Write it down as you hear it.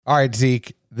All right,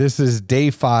 Zeke, this is day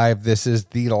 5. This is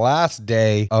the last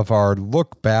day of our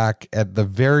look back at the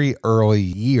very early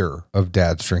year of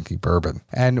Dad's Drinking Bourbon.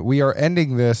 And we are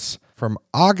ending this from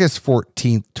August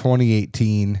 14th,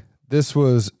 2018. This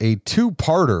was a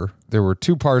two-parter. There were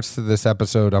 2 parts to this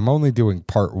episode. I'm only doing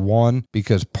part 1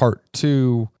 because part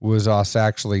 2 was us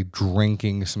actually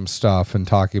drinking some stuff and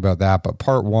talking about that. But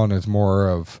part 1 is more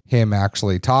of him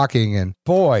actually talking. And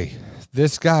boy,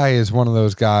 this guy is one of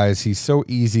those guys. He's so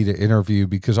easy to interview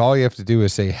because all you have to do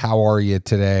is say, "How are you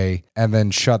today?" and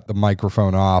then shut the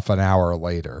microphone off an hour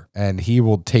later. And he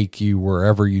will take you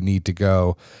wherever you need to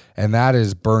go. And that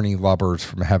is Bernie Lubbers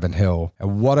from Heaven Hill.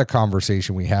 And what a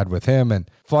conversation we had with him. And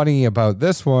funny about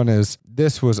this one is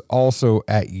this was also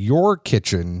at your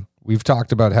kitchen. We've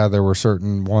talked about how there were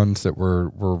certain ones that were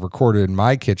recorded in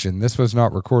my kitchen. This was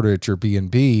not recorded at your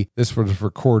B&B. This was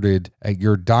recorded at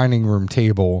your dining room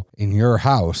table in your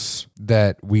house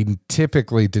that we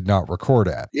typically did not record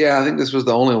at. Yeah, I think this was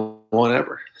the only one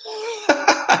ever.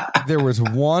 There was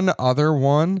one other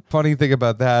one. Funny thing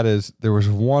about that is there was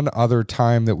one other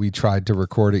time that we tried to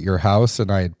record at your house,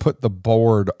 and I had put the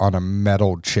board on a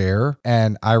metal chair.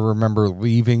 And I remember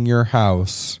leaving your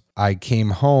house. I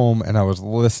came home and I was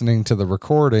listening to the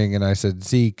recording and I said,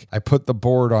 "Zeke, I put the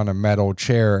board on a metal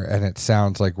chair and it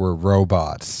sounds like we're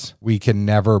robots. We can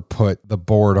never put the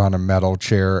board on a metal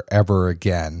chair ever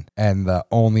again." And the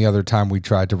only other time we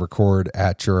tried to record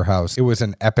at your house, it was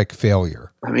an epic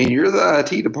failure. I mean, you're the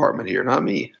IT department here, not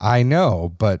me. I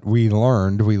know, but we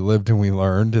lived and we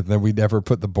learned, and then we never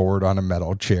put the board on a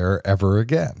metal chair ever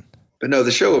again. But no,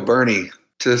 the show with Bernie,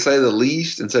 to say the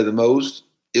least and say the most,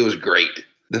 it was great.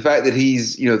 The fact that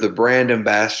he's, the brand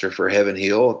ambassador for Heaven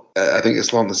Hill, I think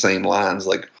it's along the same lines.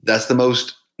 Like, that's the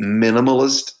most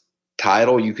minimalist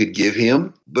title you could give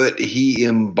him, but he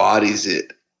embodies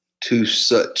it to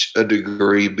such a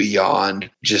degree beyond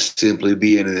just simply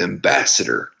being an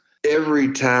ambassador.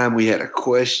 Every time we had a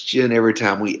question, every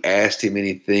time we asked him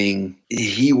anything,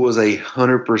 he was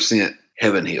 100%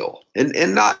 Heaven Hill.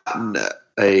 And not in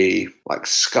a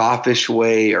scoffish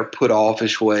way or put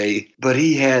offish way, but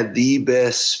he had the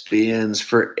best spins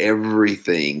for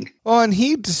everything. Well, and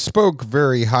he spoke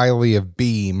very highly of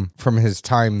Beam from his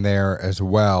time there as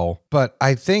well. But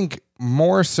I think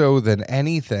more so than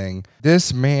anything,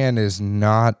 this man is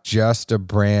not just a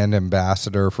brand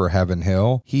ambassador for Heaven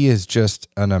Hill. He is just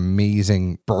an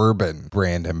amazing bourbon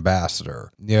brand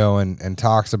ambassador, and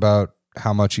talks about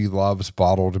how much he loves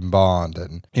Bottled and Bond.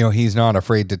 And, he's not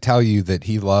afraid to tell you that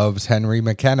he loves Henry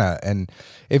McKenna. And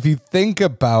if you think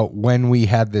about when we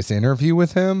had this interview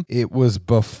with him, it was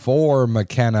before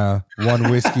McKenna won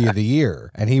Whiskey of the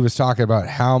Year. And he was talking about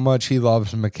how much he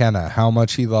loves McKenna, how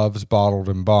much he loves Bottled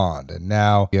and Bond. And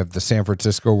now you have the San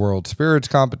Francisco World Spirits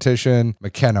competition.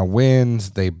 McKenna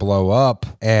wins, they blow up,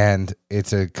 and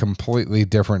it's a completely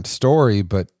different story,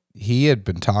 but he had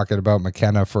been talking about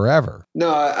McKenna forever. No,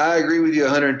 I agree with you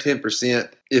 110%.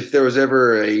 If there was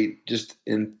ever a just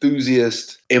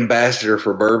enthusiast ambassador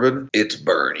for bourbon, it's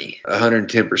Bernie,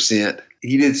 110%.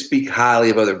 He did speak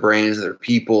highly of other brands and other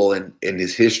people and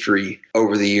his history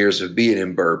over the years of being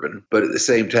in bourbon. But at the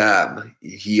same time,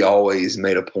 he always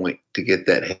made a point to get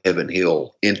that Heaven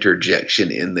Hill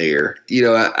interjection in there.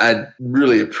 I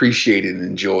really appreciated and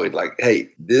enjoyed, hey,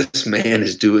 this man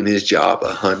is doing his job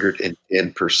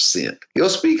 110%. He'll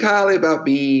speak highly about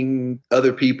being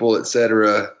other people,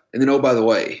 etc. And then, oh, by the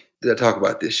way, did I talk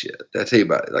about this yet? Did I tell you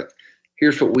about it?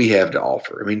 Here's what we have to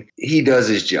offer. I mean, he does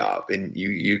his job, and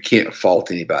you can't fault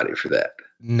anybody for that.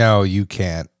 No, you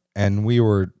can't. And we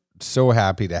were so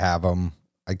happy to have him.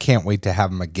 I can't wait to have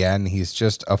him again. He's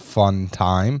just a fun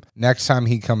time. Next time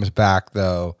he comes back,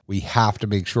 though, we have to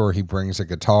make sure he brings a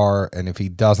guitar. And if he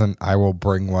doesn't, I will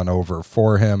bring one over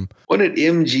for him. Wasn't it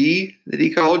MG that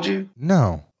he called you?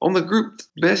 No. On the group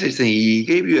message thing, he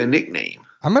gave you a nickname.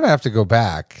 I'm going to have to go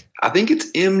back. I think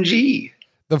it's MG.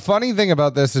 The funny thing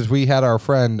about this is we had our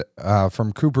friend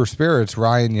from Cooper Spirits,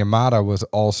 Ryan Yamada, was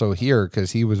also here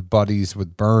because he was buddies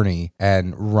with Bernie,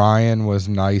 and Ryan was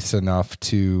nice enough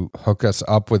to hook us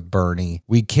up with Bernie.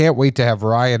 We can't wait to have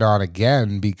Ryan on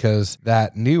again because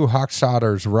that new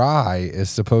Hochstadter's Rye is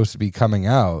supposed to be coming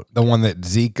out. The one that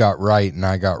Zeke got right and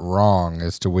I got wrong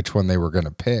as to which one they were going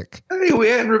to pick. Hey, we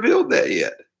hadn't revealed that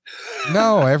yet.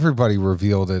 No, everybody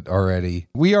revealed it already.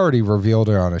 We already revealed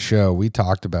it on a show. We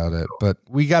talked about it, but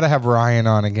we got to have Ryan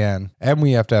on again, and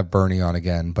we have to have Bernie on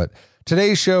again. But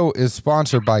Today's show is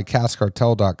sponsored by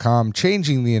CaskCartel.com,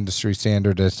 changing the industry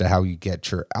standard as to how you get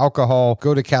your alcohol.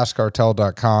 Go to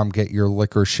CaskCartel.com, get your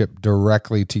liquor shipped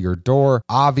directly to your door.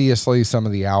 Obviously, some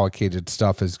of the allocated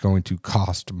stuff is going to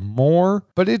cost more,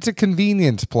 but it's a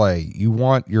convenience play. You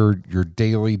want your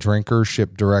daily drinker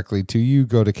shipped directly to you,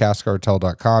 go to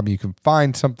CaskCartel.com. You can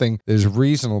find something that is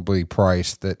reasonably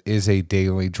priced that is a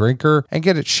daily drinker and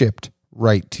get it shipped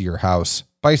right to your house.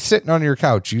 By sitting on your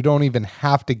couch, you don't even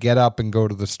have to get up and go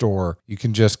to the store. You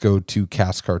can just go to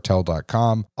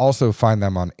CaskCartel.com. Also find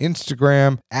them on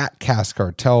Instagram at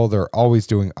CaskCartel. They're always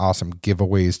doing awesome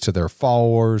giveaways to their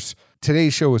followers.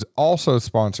 Today's show is also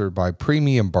sponsored by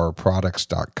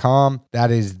PremiumBarProducts.com.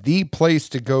 That is the place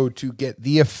to go to get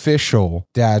the official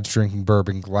Dad's Drinking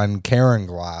Bourbon Glencairn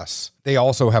glass. They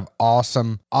also have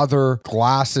awesome other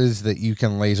glasses that you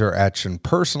can laser etch and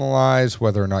personalize,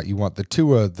 whether or not you want the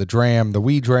Tua, the Dram, the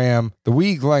Wee Dram, the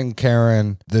Wee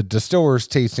Glencairn, the Distiller's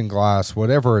Tasting Glass,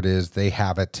 whatever it is, they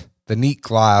have it. The Neat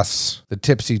Glass, the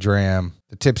Tipsy Dram,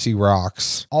 the Tipsy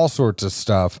Rocks, all sorts of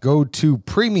stuff. Go to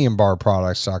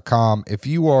PremiumBarProducts.com. If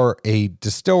you are a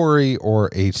distillery or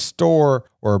a store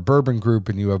or a bourbon group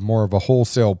and you have more of a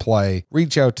wholesale play,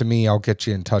 reach out to me. I'll get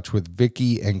you in touch with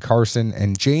Vicky and Carson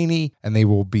and Janie, and they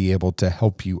will be able to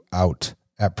help you out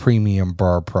at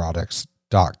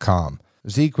PremiumBarProducts.com.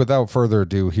 Zeke, without further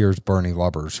ado, here's Bernie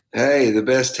Lubbers. Hey, the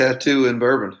best tattoo in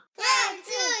bourbon.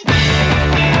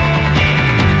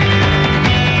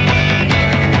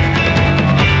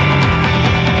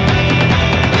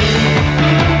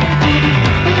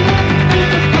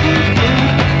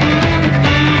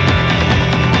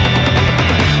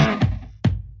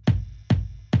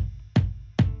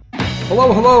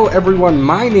 Hello, everyone.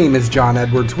 My name is John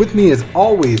Edwards. With me, as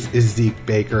always, is Zeke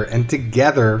Baker, and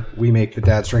together we make the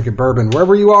Dad's Drinking Bourbon.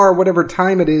 Wherever you are, whatever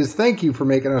time it is, thank you for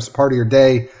making us a part of your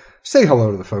day. Say hello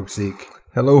to the folks, Zeke.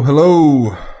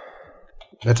 Hello.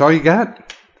 That's all you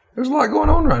got? There's a lot going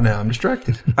on right now. I'm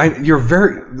distracted. You're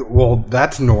very... Well,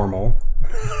 that's normal.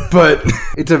 But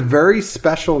it's a very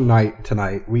special night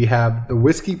tonight. We have the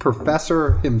whiskey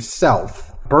professor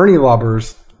himself, Bernie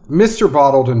Lubbers, Mr.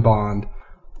 Bottled and Bond.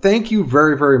 Thank you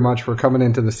very, very much for coming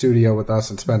into the studio with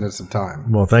us and spending some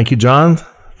time. Well, thank you, John.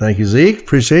 Thank you, Zeke.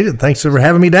 Appreciate it. Thanks for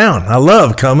having me down. I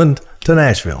love coming to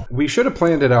Nashville. We should have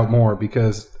planned it out more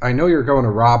because I know you're going to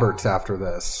Roberts after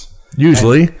this.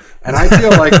 Usually. And I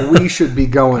feel like we should be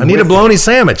going. I need a bologna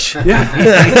sandwich. Yeah.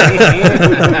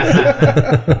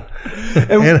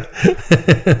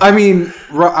 I mean,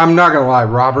 I'm not going to lie.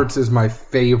 Roberts is my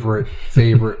favorite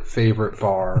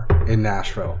bar in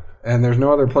Nashville. And there's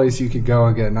no other place you could go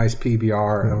and get a nice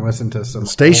PBR and listen to some...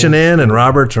 Station Inn and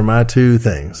Roberts are my two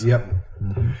things. Yep.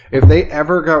 If they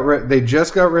ever got rid... They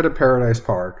just got rid of Paradise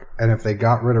Park. And if they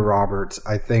got rid of Roberts,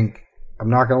 I think... I'm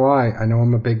not going to lie. I know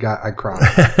I'm a big guy. I'd cry.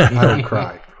 I would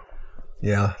cry.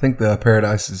 Yeah, I think the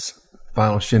Paradise's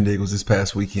final shindig was this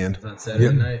past weekend. On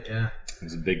Saturday night, yeah. It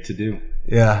was a big to-do.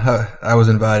 Yeah, I was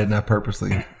invited and I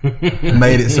purposely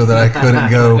made it so that I couldn't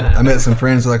go. I met some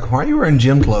friends like, why are you wearing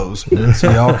gym clothes?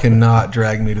 So y'all cannot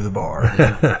drag me to the bar.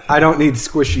 I don't need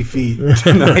squishy feet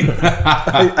tonight.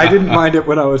 I didn't mind it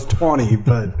when I was 20,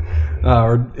 but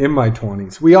or in my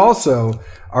 20s. We also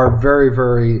are very,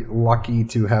 very lucky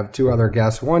to have two other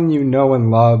guests. One you know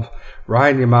and love,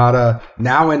 Ryan Yamada,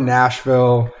 now in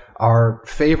Nashville, our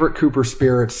favorite Cooper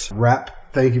Spirits rep.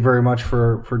 Thank you very much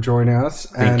for joining us.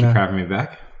 Thank you for having me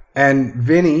back. And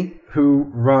Vinny, who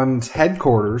runs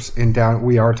headquarters in down.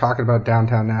 We are talking about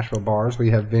downtown Nashville bars. We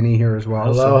have Vinny here as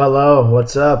well. Hello.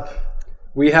 What's up?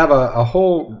 We have a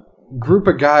whole group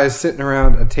of guys sitting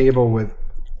around a table with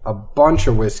a bunch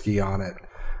of whiskey on it.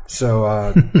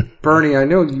 So, Bernie, I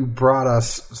know you brought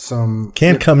us some...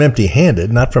 Can't come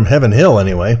empty-handed, not from Heaven Hill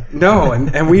anyway. No,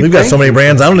 and we've got so many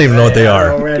brands, I don't even know what they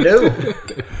are.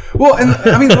 Well, and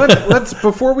I mean, let's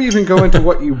before we even go into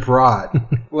what you brought,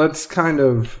 let's kind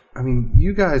of... I mean,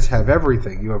 you guys have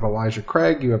everything. You have Elijah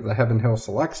Craig, you have the Heaven Hill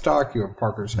Select Stock, you have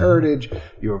Parker's Heritage,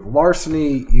 you have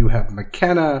Larceny, you have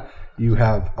McKenna... You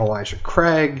have Elijah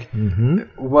Craig. Mm-hmm.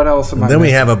 What else am I missing? Then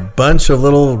we have a bunch of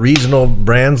little regional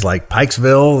brands like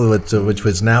Pikesville, which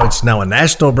was now a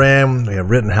national brand. We have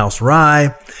Rittenhouse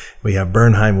Rye. We have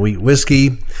Bernheim Wheat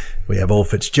Whiskey. We have Old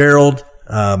Fitzgerald.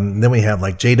 Then we have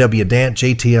like J.W. Dant,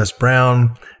 JTS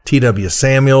Brown, T.W.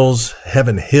 Samuels,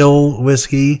 Heaven Hill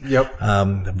Whiskey. Yep.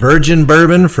 Virgin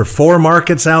Bourbon for 4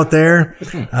 markets out there.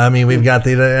 I mean, we've got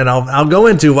and I'll go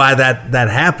into why that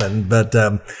happened, but,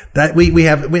 that we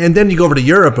have, and then you go over to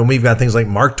Europe and we've got things like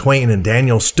Mark Twain and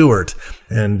Daniel Stewart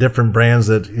and different brands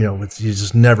that, you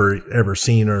just never ever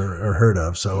seen or heard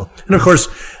of. So, and of course,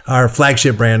 our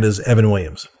flagship brand is Evan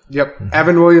Williams. Yep.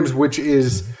 Evan Williams, which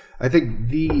is, I think,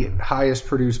 the highest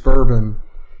produced bourbon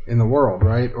in the world,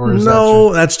 right? Or is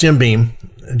No, that's Jim Beam.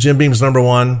 Jim Beam's number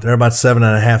one. They're about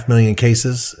 7.5 million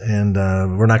cases, and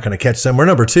we're not going to catch them. We're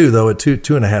number two, though, at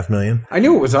 2.5 million. I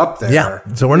knew it was up there. Yeah,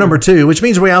 so we're number two, which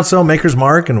means we outsell Maker's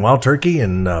Mark and Wild Turkey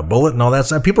and Bullet and all that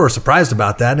stuff. People are surprised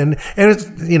about that, and it's,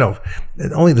 you know,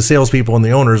 only the salespeople and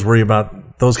the owners worry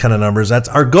about those kind of numbers. That's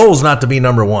our goal is not to be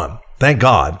number one. Thank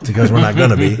God, because we're not going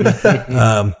to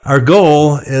be. Our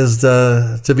goal is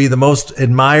to be the most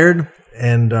admired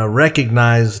and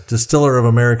recognized distiller of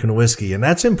American whiskey. And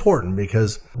that's important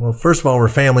because, well, first of all, we're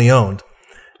family owned.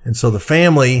 And so the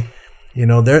family, you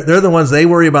know, they're the ones, they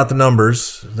worry about the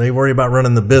numbers. They worry about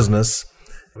running the business.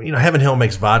 You know, Heaven Hill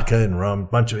makes vodka and rum, a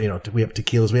bunch of, you know, we have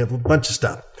tequilas, we have a bunch of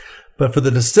stuff. But for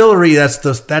the distillery, that's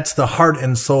the heart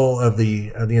and soul of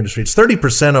the industry. It's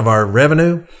 30% of our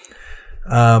revenue.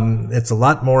 It's a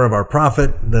lot more of our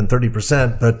profit than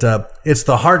 30%, but it's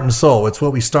the heart and soul. It's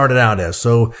what we started out as.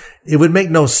 So it would make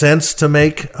no sense to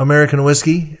make American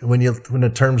whiskey when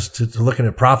it terms to looking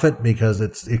at profit, because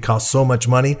it costs so much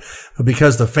money. But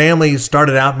because the family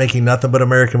started out making nothing but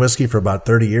American whiskey for about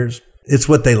 30 years, it's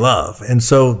what they love. And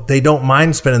so they don't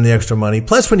mind spending the extra money.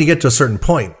 Plus, when you get to a certain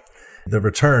point, the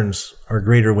returns are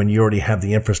greater when you already have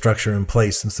the infrastructure in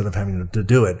place instead of having to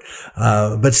do it.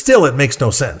 But still, it makes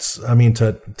no sense. I mean,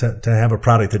 to have a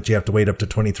product that you have to wait up to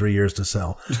 23 years to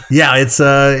sell. Yeah, it's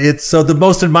so the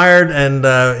most admired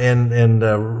and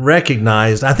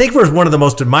recognized. I think we're one of the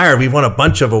most admired. We've won a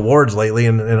bunch of awards lately,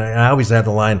 and I always have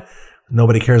the line,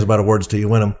 nobody cares about awards till you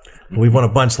win them. We've won a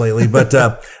bunch lately, but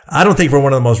I don't think we're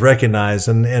one of the most recognized,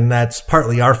 and that's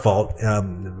partly our fault.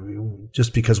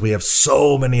 Just because we have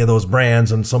so many of those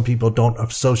brands and some people don't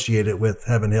associate it with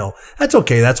Heaven Hill. That's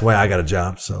okay. That's why I got a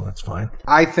job, so that's fine.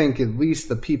 I think at least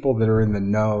the people that are in the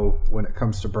know when it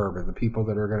comes to bourbon, the people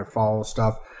that are going to follow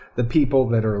stuff, the people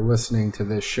that are listening to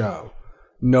this show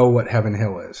know what Heaven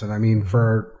Hill is. And I mean,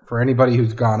 for anybody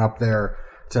who's gone up there,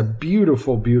 it's a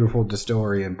beautiful, beautiful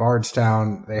distillery in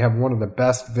Bardstown. They have one of the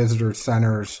best visitor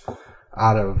centers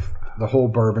out of the whole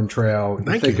Bourbon Trail.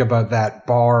 You think about that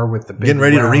bar with the big getting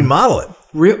ready to remodel it.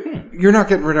 You're not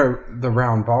getting rid of the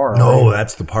round bar. No, right?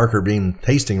 That's the Parker Beam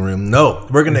tasting room. No,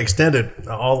 we're going to extend it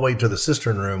all the way to the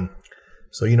cistern room.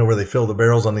 So, you know, where they fill the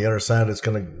barrels on the other side, it's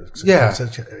going to, yeah.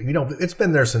 You know, it's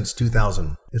been there since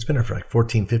 2000. It's been there for like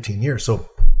 14, 15 years. So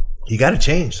you got to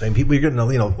change. I mean, people, you're getting,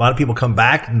 you know, a lot of people come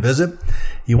back and visit.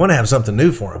 You want to have something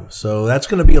new for them. So that's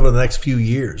going to be over the next few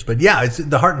years. But yeah,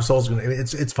 the heart and soul is going to,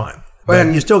 it's fine.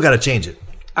 But you still got to change it.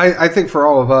 I think for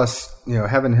all of us, you know,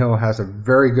 Heaven Hill has a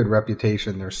very good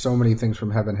reputation. There's so many things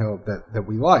from Heaven Hill that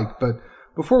we like. But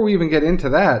before we even get into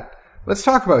that, let's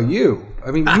talk about you. I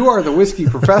mean, you are the whiskey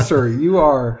professor. You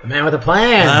are man with a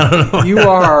plan. You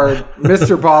are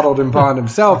Mr. Bottled and Bond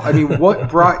himself. I mean, what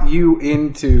brought you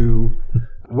into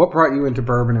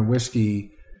bourbon and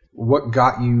whiskey? What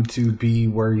got you to be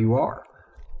where you are?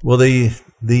 Well,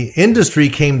 the industry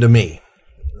came to me.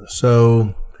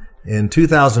 So in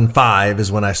 2005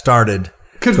 is when I started.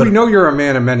 Because we know you're a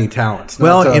man of many talents.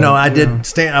 Well, you know, I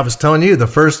was telling you, the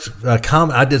first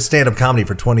I did stand-up comedy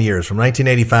for 20 years, from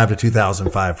 1985 to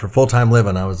 2005. For full-time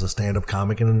living, I was a stand-up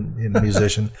comic and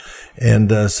musician.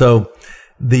 And so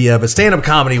but stand-up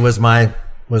comedy was my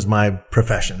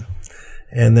profession.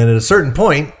 And then at a certain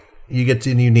point, you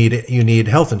need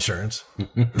health insurance.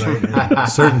 Right? At a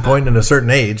certain point in a certain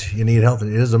age, you need health.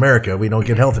 It is America. We don't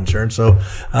get health insurance. So,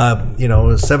 you know,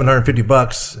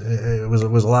 $750, it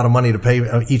was a lot of money to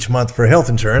pay each month for health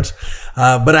insurance.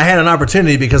 But I had an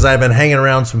opportunity because I've been hanging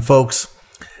around some folks,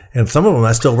 and some of them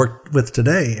I still work with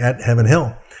today at Heaven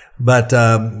Hill, but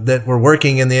that were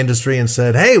working in the industry and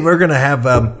said, hey, we're going to have,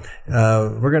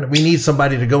 we need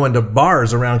somebody to go into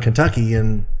bars around Kentucky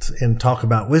and talk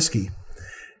about whiskey.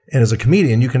 And as a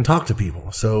comedian, you can talk to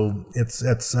people. So that's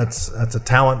a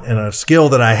talent and a skill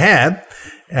that I had.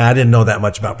 And I didn't know that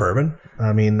much about bourbon.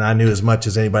 I mean, I knew as much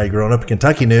as anybody growing up in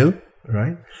Kentucky knew,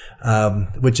 right?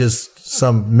 Which is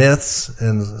some myths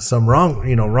and some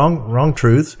wrong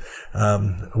truths.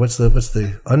 What's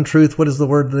the untruth? What is the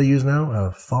word they use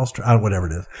now? False truth, whatever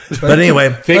it is. But anyway,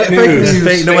 fake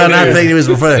news. Not fake news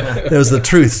before that. It was the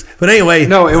truth. But anyway,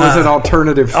 no, it was an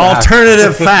alternative fact.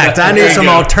 Alternative fact. I knew some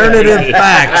alternative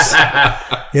facts.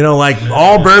 You know, like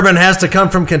all bourbon has to come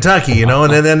from Kentucky. You know,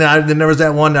 and then there was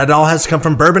that one that all has to come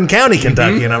from Bourbon County,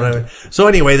 Kentucky. You know, so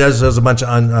anyway, there's a bunch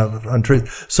of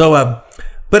untruth. So.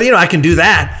 But, you know, I can do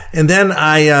that. And then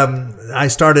I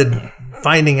started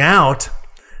finding out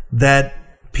that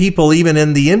people, even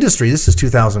in the industry, this is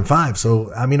 2005.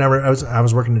 So, I mean, I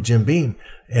was working at Jim Beam,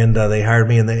 and they hired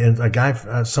me,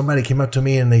 and somebody came up to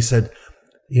me and they said,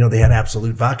 they had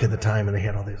Absolute Vodka at the time, and they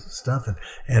had all this stuff.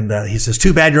 And he says,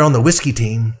 too bad you're on the whiskey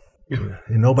team, and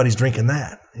nobody's drinking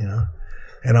that,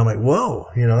 And I'm like, whoa,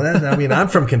 I'm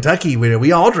from Kentucky.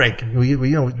 We all drink.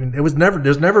 There's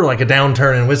never like a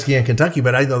downturn in whiskey in Kentucky,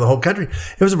 but I know the whole country.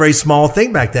 It was a very small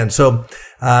thing back then. So,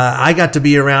 I got to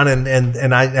be around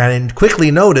and I quickly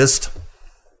noticed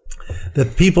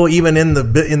that people even in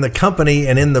the company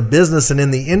and in the business and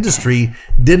in the industry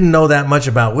didn't know that much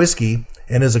about whiskey.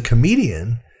 And as a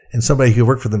comedian and somebody who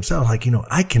worked for themselves, like,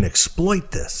 I can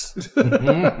exploit this.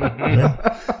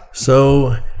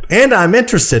 So, and I'm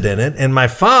interested in it. And my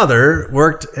father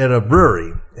worked at a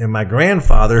brewery, and my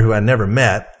grandfather, who I never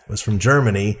met, was from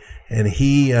Germany, and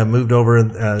he moved over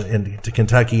to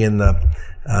Kentucky in the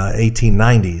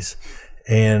 1890s.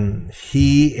 And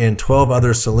he and 12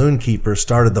 other saloon keepers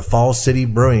started the Fall City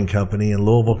Brewing Company in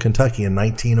Louisville, Kentucky in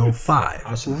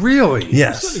 1905. Really?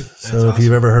 Yes. So if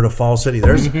you've ever heard of Fall City,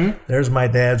 there's my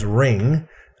dad's ring.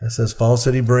 That says Fall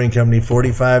City Brewing Company,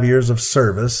 45 years of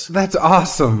service. That's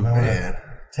awesome. Man.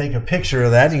 Take a picture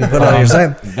of that. You can put it on your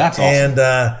site. That's awesome.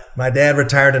 And my dad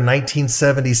retired in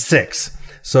 1976.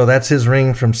 So that's his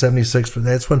ring from 76.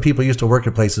 That's when people used to work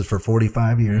at places for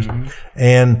 45 years. Mm-hmm.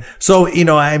 And so,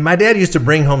 my dad used to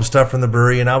bring home stuff from the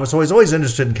brewery, and I was always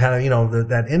interested in kind of,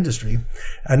 that industry.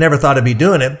 I never thought I'd be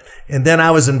doing it. And then I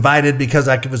was invited, because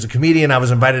I was a comedian, I was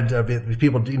invited to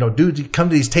people, come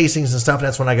to these tastings and stuff. And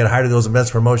that's when I got hired to those events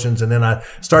promotions. And then I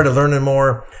started learning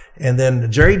more. And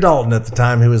then Jerry Dalton at the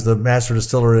time, who was the master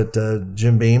distiller at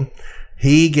Jim Beam,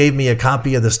 he gave me a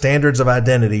copy of the Standards of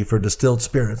Identity for Distilled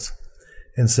Spirits.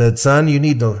 And said, son,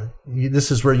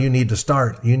 this is where you need to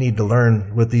start. You need to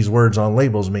learn what these words on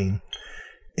labels mean.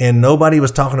 And nobody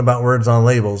was talking about words on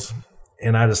labels.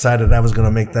 And I decided I was going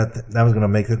to make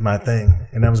it my thing.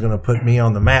 And that was going to put me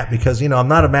on the map, because, I'm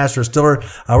not a master distiller.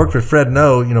 I worked with Fred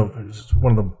Noe,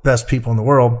 one of the best people in the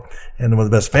world and one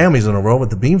of the best families in the world, with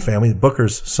the Beam family,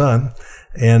 Booker's son,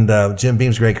 and Jim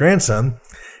Beam's great grandson.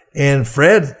 And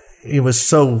Fred, he was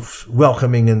so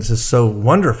welcoming and just so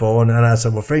wonderful. And I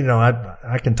said, well, Fred,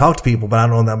 I can talk to people, but I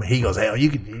don't know them. He goes, hell, you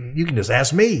can just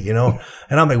ask me, And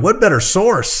I'm like, what better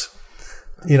source?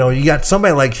 You got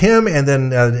somebody like him, and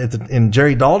then in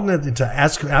Jerry Dalton to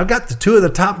ask. I've got the two of the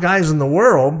top guys in the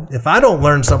world. If I don't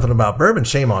learn something about bourbon,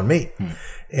 shame on me.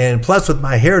 And plus, with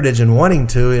my heritage and wanting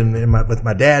to, with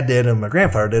my dad did and my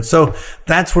grandfather did. So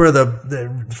that's where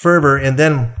the fervor. And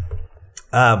then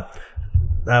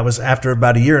I was, after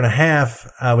about a year and a half,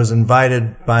 I was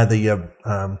invited by the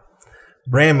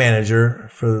brand manager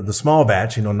for the small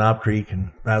batch, Knob Creek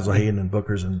and Basil Hayden and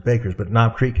Booker's and Baker's, but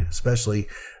Knob Creek especially,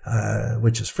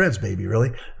 which is Fred's baby,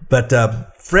 really. But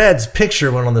Fred's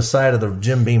picture went on the side of the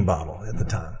Jim Beam bottle at the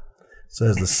time. So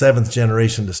as the 7th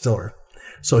generation distiller.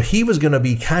 So he was going to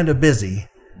be kind of busy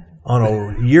on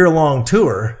a year-long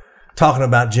tour talking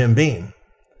about Jim Beam.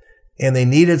 And they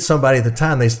needed somebody at the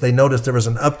time. They noticed there was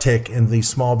an uptick in the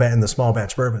small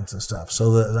batch bourbons and stuff.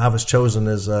 So I was chosen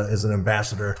as an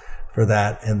ambassador for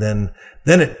that. And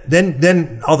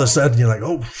then all of a sudden you're like,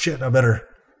 oh shit, I better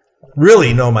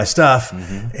really know my stuff.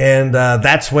 Mm-hmm. And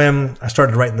that's when I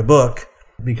started writing the book,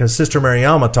 because Sister Mary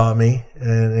Alma taught me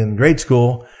in grade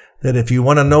school that if you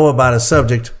want to know about a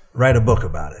subject, write a book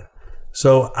about it.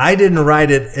 So I didn't write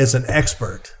it as an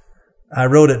expert. I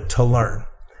wrote it to learn.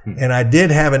 And I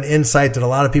did have an insight that a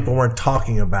lot of people weren't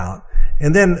talking about.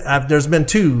 And then there's been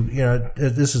two,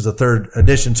 this is the 3rd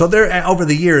edition. So over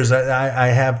the years, I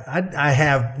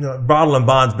have bottle and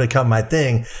bonds become my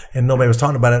thing, and nobody was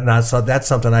talking about it. And I saw that's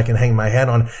something I can hang my hat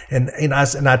on. And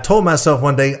I told myself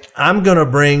one day, I'm going to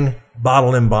bring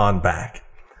bottle and bond back.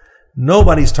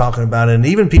 Nobody's talking about it. And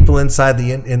even people inside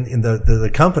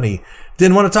the company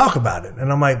didn't want to talk about it.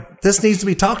 And I'm like, this needs to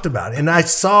be talked about. And I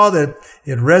saw that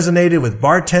it resonated with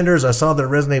bartenders. I saw that it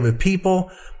resonated with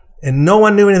people, and no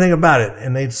one knew anything about it.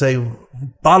 And they'd say,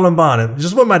 bottle and bond. And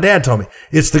just what my dad told me.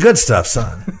 It's the good stuff,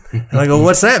 son. And I go,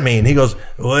 what's that mean? He goes,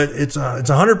 well, it's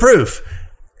 100 proof.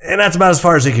 And that's about as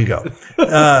far as he could go.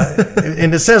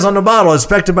 And it says on the bottle,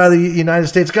 inspected by the United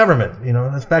States government.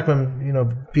 That's back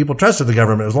when, people trusted the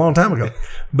government. It was a long time ago.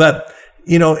 But,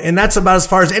 and that's about as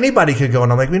far as anybody could go.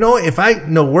 And I'm like, if I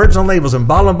know words on labels, and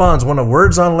bottle and bonds, one of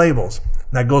words on labels,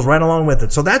 that goes right along with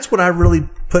it. So that's what I really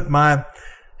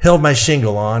held my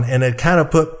shingle on. And it kind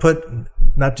of put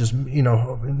not just, me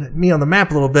on the map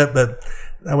a little bit, but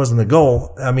that wasn't the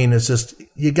goal. I mean, it's just,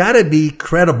 you got to be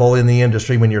credible in the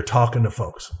industry when you're talking to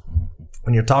folks.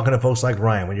 When you're talking to folks like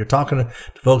Ryan, when you're talking to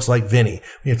folks like Vinny,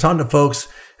 when you're talking to folks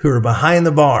who are behind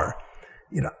the bar.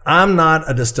 I'm not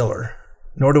a distiller,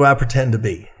 nor do I pretend to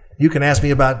be. You can ask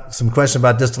me about some question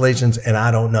about distillations, and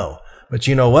I don't know. But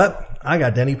you know what? I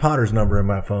got Denny Potter's number in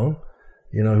my phone.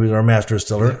 who's our master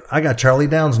distiller. I got Charlie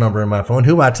Downs' number in my phone,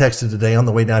 who I texted today on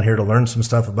the way down here to learn some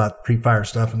stuff about pre-fire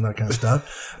stuff and that kind of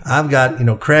stuff. I've got,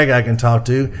 Craig I can talk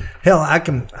to. Hell, I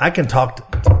can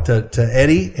talk to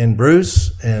Eddie and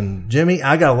Bruce and Jimmy.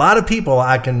 I got a lot of people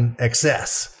I can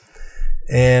access.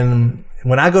 And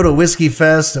when I go to Whiskey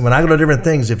Fest and when I go to different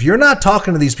things, if you're not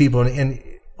talking to these people and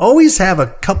always have a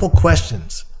couple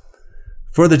questions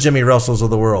for the Jimmy Russells of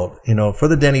the world, for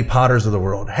the Denny Potters of the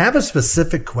world, have a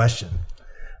specific question.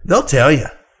 They'll tell you.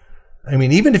 I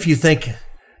mean, even if you think,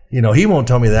 he won't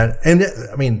tell me that. And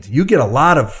I mean, you get a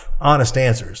lot of honest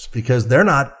answers because they're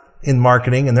not in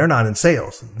marketing and they're not in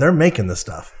sales. They're making the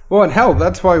stuff. Well, and hell,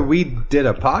 that's why we did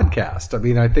a podcast. I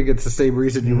mean, I think it's the same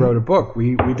reason you wrote a book.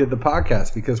 We did the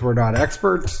podcast because we're not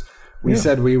experts. We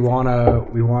said we want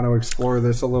to explore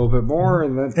this a little bit more,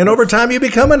 and over time you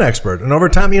become an expert. And over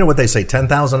time, what they say,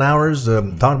 10,000 hours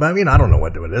talking about. I don't know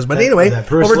what it is, but anyway,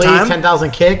 Bruce over Lee, time,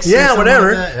 10,000 kicks,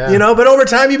 whatever. Like that, yeah. But over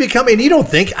time you become, and I don't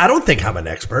think I'm an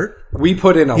expert. We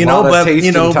put in a lot of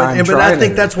tasting time. But I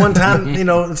think that's one time.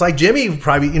 It's like Jimmy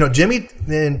probably. Jimmy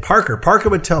and Parker. Parker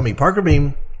would tell me. Parker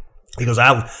Beam. He goes,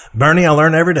 Bernie, I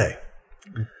learn every day.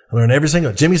 I learn every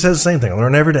single. Jimmy says the same thing. I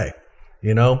learn every day.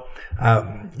 I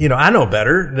know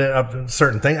better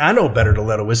certain things. I know better to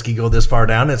let a whiskey go this far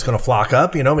down. It's going to flock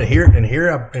up, and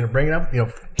here I bring it up.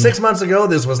 6 months ago,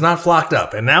 this was not flocked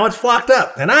up, and now it's flocked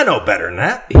up, and I know better than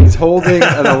that. He's holding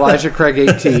an Elijah Craig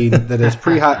 18 that is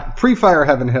pre-Fire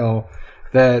Heaven Hill.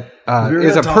 That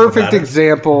is a perfect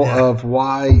example of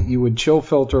why you would chill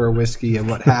filter a whiskey and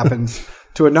what happens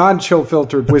to a non-chill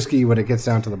filtered whiskey when it gets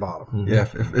down to the bottom. Yeah,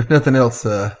 if nothing else,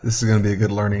 this is going to be a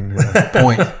good learning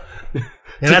point.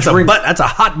 And that's a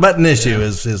hot button issue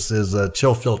is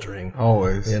chill filtering.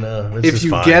 Always. If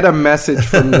you get a message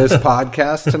from this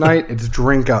podcast tonight, it's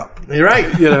drink up. You're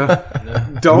right.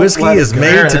 Don't whiskey is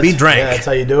made to be drank. Yeah, that's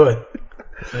how you do it.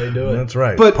 That's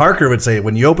right. But Parker would say,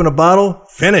 when you open a bottle,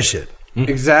 finish it.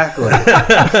 Exactly.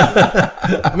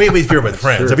 I mean, if you're with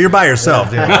friends. Sure. If you're by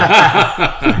yourself,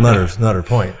 another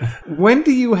point. When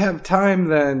do you have time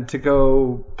then to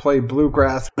go play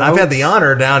bluegrass? I've had the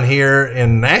honor down here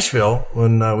in Nashville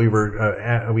when we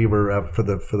were for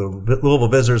the Louisville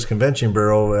Visitors Convention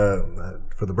Bureau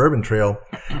for the Bourbon Trail.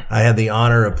 I had the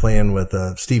honor of playing with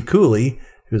Steve Cooley,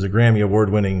 who's a Grammy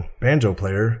Award-winning banjo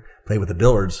player. Played with the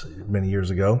Dillards many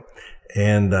years ago,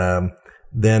 and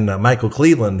then Michael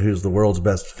Cleveland, who's the world's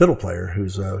best fiddle player,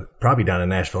 who's probably down in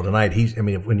Nashville tonight.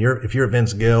 If you're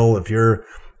Vince Gill, if you're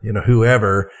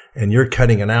whoever, and you're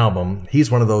cutting an album,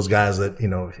 he's one of those guys that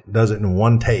does it in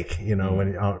one take.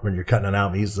 When you're cutting an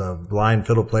album, he's a blind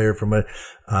fiddle player from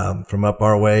up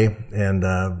our way, and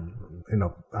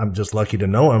I'm just lucky to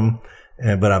know him.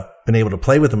 But I've been able to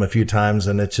play with him a few times,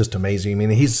 and it's just amazing. I mean,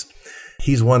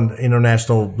 He's won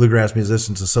International Bluegrass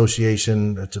Musicians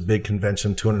Association. It's a big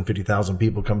convention. 250,000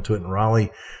 people come to it in Raleigh.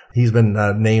 He's been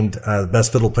named the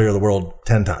best fiddle player of the world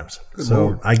 10 times.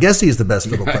 I guess he's the best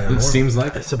fiddle player in the world. Seems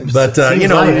like it. But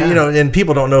and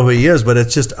people don't know who he is, but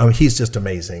it's just he's just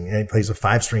amazing. And he plays a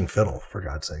 5-string fiddle, for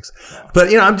God's sakes.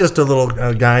 But I'm just a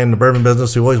little guy in the bourbon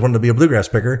business who always wanted to be a bluegrass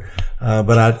picker.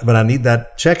 But I need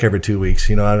that check every 2 weeks.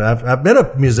 I've been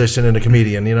a musician and a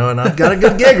comedian, and I've got a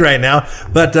good gig right now.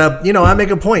 But I make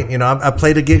a point. I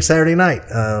played a gig Saturday night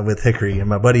with Hickory, and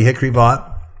my buddy Hickory Vaught,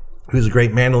 who's a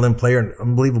great mandolin player, an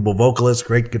unbelievable vocalist,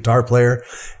 great guitar player.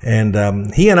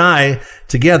 And he and I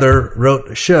together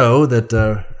wrote a show that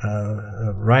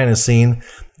Ryan has seen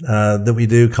that we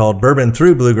do called Bourbon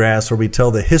Through Bluegrass, where we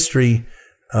tell the history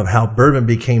of how bourbon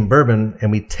became bourbon, and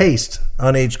we taste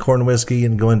unaged corn whiskey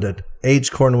and go into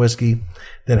aged corn whiskey,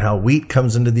 then how wheat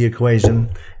comes into the equation,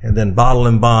 and then bottle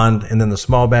and bond, and then the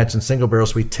small batch and single barrel.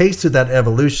 So we tasted that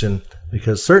evolution,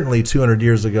 because certainly 200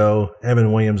 years ago,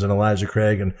 Evan Williams and Elijah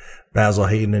Craig and Basil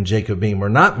Hayden and Jacob Beam were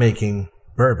not making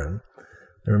bourbon.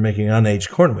 They were making unaged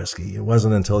corn whiskey. It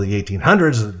wasn't until the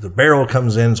 1800s that the barrel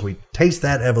comes in. So we taste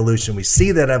that evolution. We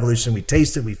see that evolution. We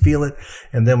taste it. We feel it.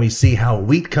 And then we see how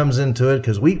wheat comes into it,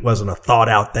 because wheat wasn't a thought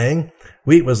out thing.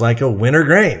 Wheat was like a winter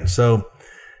grain. So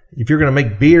if you're going to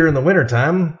make beer in the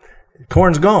wintertime,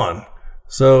 corn's gone.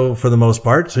 So for the most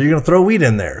part, so you're going to throw wheat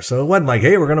in there. So it wasn't like,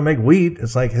 hey, we're going to make wheat.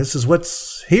 It's like, this is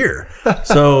what's here.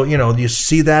 So, you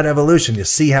see that evolution. You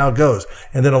see how it goes.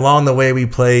 And then along the way, we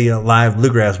play live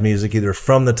bluegrass music, either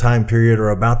from the time period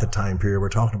or about the time period we're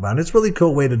talking about. And it's a really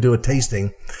cool way to do a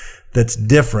tasting that's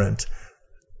different,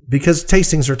 because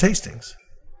tastings are tastings.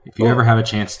 If you ever have a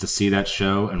chance to see that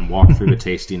show and walk through the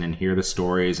tasting and hear the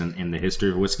stories and the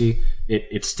history of whiskey,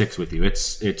 it sticks with you.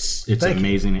 It's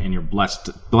amazing, and you're blessed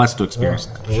to experience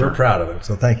it. Well, we're proud of it,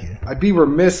 so thank you. I'd be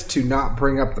remiss to not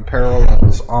bring up the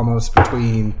parallels almost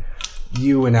between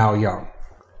you and Al Young.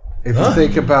 If you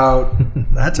think about...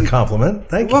 That's a compliment.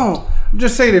 Thank you. Well, I'm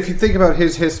just saying, if you think about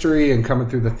his history and coming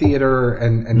through the theater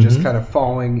and just kind of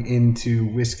falling into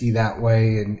whiskey that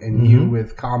way, and you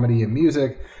with comedy and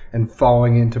music and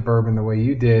falling into bourbon the way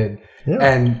you did,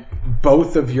 and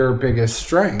both of your biggest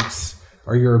strengths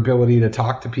are your ability to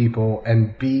talk to people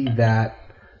and be that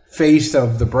face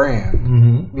of the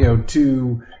brand,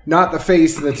 to not the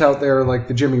face that's out there like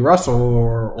the Jimmy Russell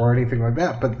or anything like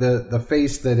that, but the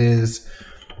face that is...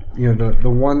 the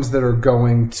ones that are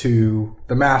going to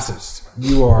the masses.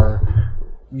 You are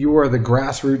the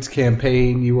grassroots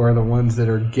campaign. You are the ones that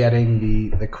are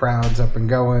getting the crowds up and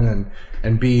going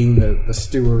and being the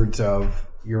stewards of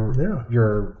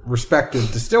your respective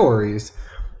distilleries.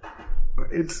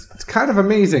 It's kind of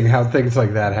amazing how things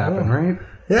like that happen, right?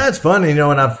 Yeah, it's fun. And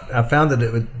I found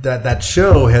that that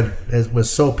show was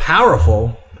so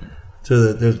powerful.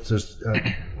 There's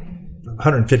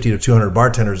 150 to 200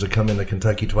 bartenders that come into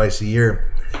Kentucky twice a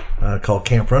year, called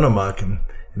Camp Run Amok. And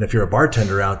if you're a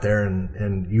bartender out there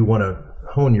and you want to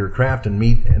hone your craft and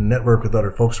meet and network with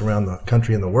other folks around the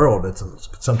country and the world, it's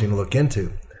something to look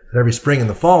into. Every spring and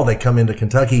the fall, they come into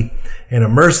Kentucky and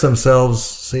immerse themselves.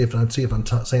 See if I'm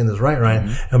saying this right,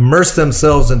 Ryan. Immerse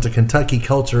themselves into Kentucky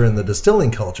culture and the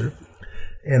distilling culture,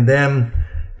 and then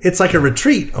it's like a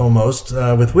retreat almost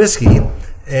with whiskey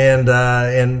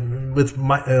and with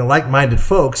like-minded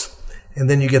folks. And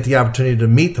then you get the opportunity to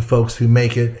meet the folks who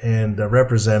make it and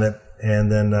represent it.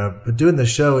 And then but doing the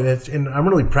show, and I'm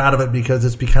really proud of it because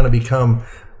it's kind of become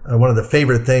one of the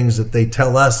favorite things that they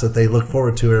tell us that they look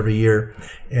forward to every year.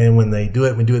 And when we do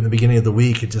it in the beginning of the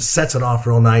week, it just sets it off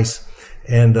real nice.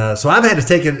 And so I've had to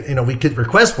take it, we could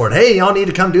request for it. Hey, y'all need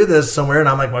to come do this somewhere. And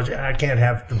I'm like, well, I can't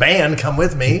have the band come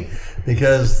with me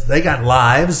because they got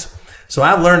lives. So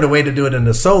I've learned a way to do it in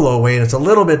a solo way. And it's a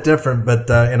little bit different, but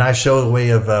and I show a way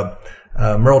of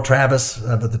Merle Travis,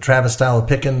 but the Travis style of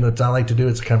picking that I like to do.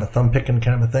 It's kind of a thumb picking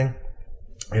kind of a thing.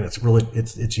 And it's really,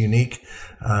 it's unique,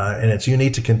 and it's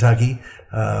unique to Kentucky.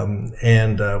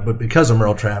 But because of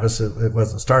Merle Travis, it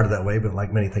wasn't started that way, but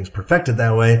like many things perfected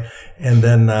that way. And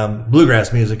then,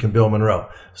 bluegrass music and Bill Monroe.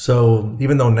 So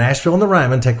even though Nashville and the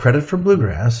Ryman take credit for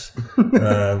bluegrass,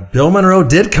 Bill Monroe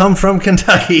did come from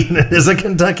Kentucky, and it is a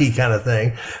Kentucky kind of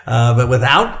thing. But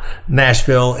without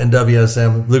Nashville and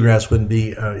WSM, bluegrass wouldn't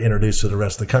be introduced to the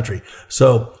rest of the country.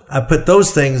 So I put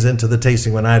those things into the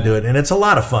tasting when I do it, and it's a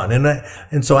lot of fun.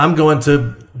 And so I'm going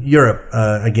to Europe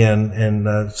again,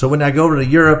 and so when I go over to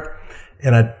Europe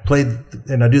and I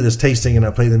do this tasting and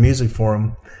I play the music for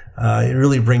them, it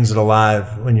really brings it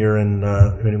alive when you're in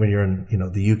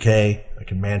the UK,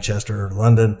 like in Manchester or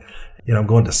London. I'm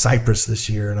going to Cyprus this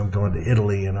year, and I'm going to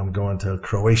Italy, and I'm going to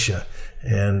Croatia,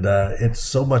 and it's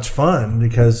so much fun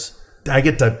because I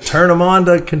get to turn them on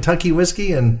to Kentucky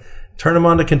whiskey and turn them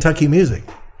on to Kentucky music.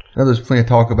 Now there's plenty of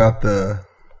talk about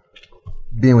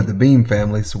being with the Beam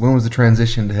family. So when was the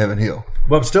transition to Heaven Hill?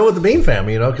 Well, I'm still with the Beam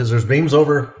family, because there's Beams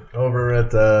over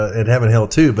at Heaven Hill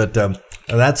too. But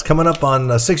that's coming up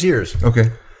on 6 years.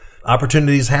 Okay.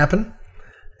 Opportunities happen,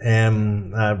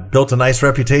 and I built a nice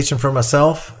reputation for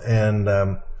myself. And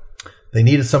they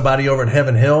needed somebody over at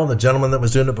Heaven Hill. The gentleman that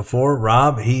was doing it before,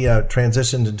 Rob, he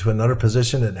transitioned into another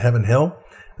position at Heaven Hill.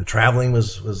 The traveling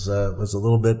was a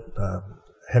little bit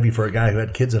heavy for a guy who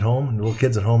had kids at home and little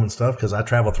kids at home and stuff, because I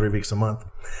travel 3 weeks a month.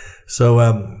 So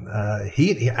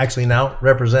he actually now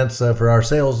represents for our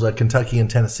sales Kentucky and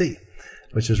Tennessee,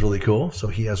 which is really cool. So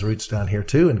he has roots down here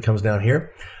too and comes down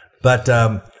here. But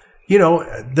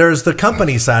there's the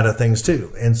company side of things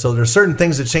too, and so there's certain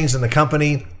things that changed in the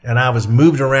company, and I was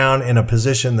moved around in a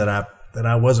position that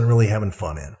I wasn't really having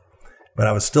fun in, but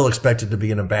I was still expected to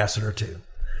be an ambassador too.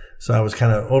 So I was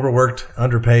kind of overworked,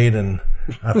 underpaid, and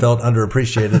I felt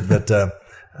underappreciated. But,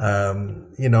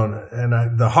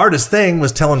 the hardest thing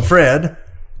was telling Fred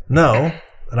that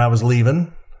I was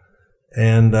leaving.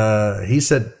 And he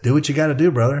said, "Do what you got to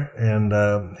do, brother." And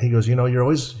he goes, "You're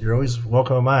always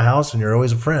welcome in my house, and you're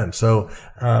always a friend." So,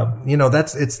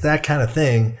 it's that kind of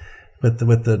thing with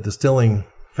the distilling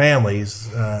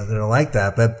families that are like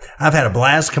that. But I've had a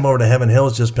blast. Come over to Heaven Hill.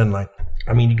 It's just been like,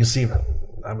 you can see.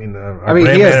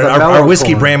 Our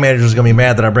whiskey brand manager is going to be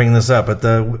mad that I'm bringing this up, but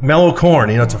the Mellow Corn,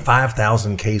 it's a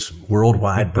 5,000 case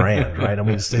worldwide brand, right?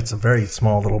 It's a very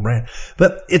small little brand,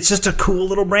 but it's just a cool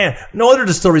little brand. No other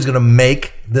distillery is going to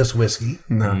make this whiskey.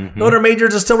 No other major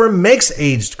distillery makes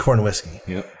aged corn whiskey.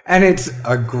 Yep. And it's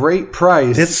a great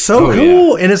price. It's so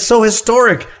cool, and it's so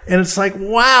historic, and it's like,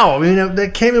 wow, they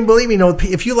can't even believe,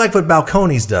 if you like what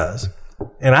Balcones does,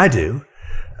 and I do,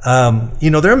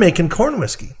 they're making corn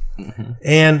whiskey.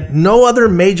 And no other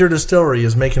major distillery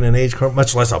is making an aged corn,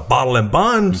 much less a bottle and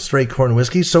bond straight corn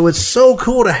whiskey. So it's so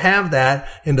cool to have that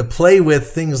and to play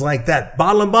with things like that.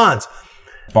 Bottle and bonds.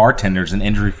 Bartenders and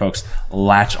injury folks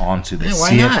latch onto this. Yeah, why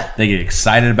see not? it, they get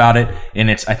excited about it,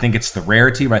 and I think it's the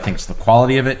rarity, but I think it's the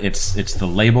quality of it. It's the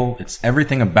label. It's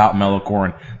everything about Mellow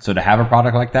Corn. So to have a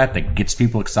product like that gets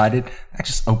people excited, that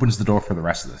just opens the door for the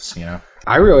rest of this.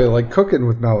 I really like cooking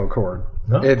with Mellow Corn.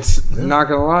 It's not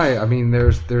gonna lie. I mean,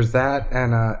 there's that,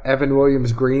 and Evan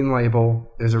Williams Green Label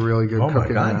is a really good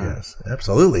cooking. Oh my God, yes,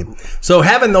 absolutely. So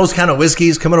having those kind of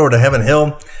whiskeys coming over to Heaven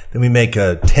Hill, then we make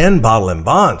 10 bottle and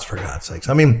bonds, for God's sakes.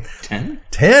 I mean,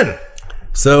 10.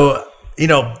 So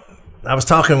I was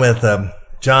talking with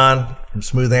John from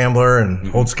Smooth Ambler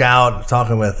and Old Scout,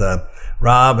 talking with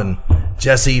Rob and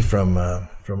Jesse from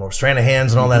Strand of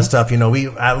Hands and all that stuff.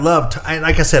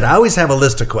 Like I said, I always have a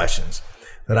list of questions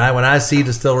that when I see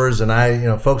distillers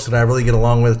and folks that I really get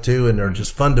along with too, and they're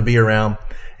just fun to be around,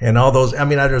 and all those. I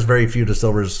mean, there's very few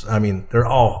distillers. I mean, they're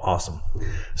all awesome.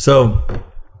 So,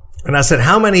 and I said,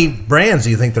 how many brands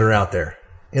do you think that are out there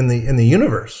in the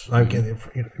universe, like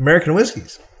American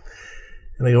whiskeys?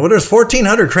 And they go, well, there's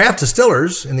 1,400 craft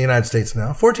distillers in the United States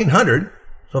now. 1,400.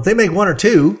 So if they make one or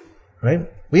two,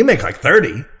 right, we make like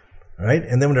 30, right?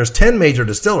 And then when there's 10 major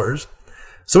distillers,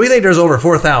 so we think there's over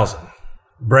 4,000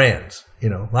 brands. A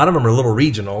lot of them are a little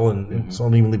regional and so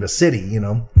don't even leave a city,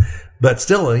 but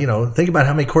still, think about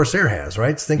how many Corsair has,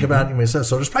 right? Think about,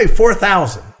 so there's probably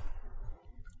 4,000.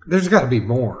 There's got to be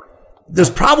more.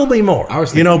 There's probably more. I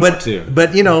was thinking more too.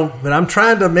 But I'm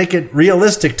trying to make it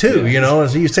realistic too,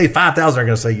 as you say 5,000 are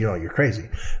going to say, you're crazy.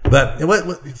 But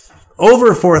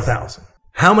over 4,000.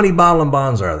 How many bottle and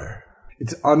bonds are there?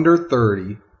 It's under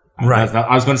 30. Right.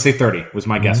 I was going to say 30 was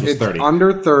my guess. Was 30. It's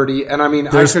under 30. And I mean,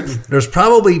 there's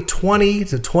probably 20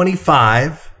 to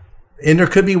 25, and there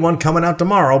could be one coming out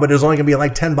tomorrow, but there's only going to be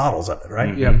like 10 bottles of it,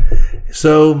 right? Yeah.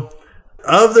 So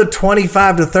of the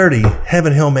 25 to 30,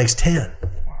 Heaven Hill makes 10.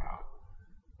 Wow.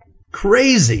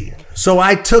 Crazy. So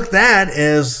I took that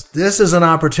as this is an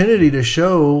opportunity to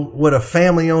show what a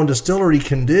family-owned distillery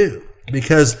can do,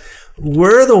 because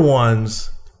we're the ones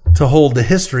to hold the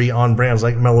history on brands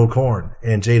like Mellow Corn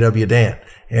and J.W. Dant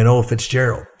and Old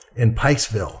Fitzgerald and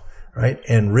Pikesville, right?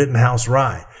 And Rittenhouse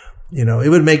Rye. It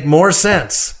would make more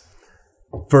sense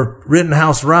for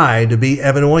Rittenhouse Rye to be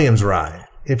Evan Williams Rye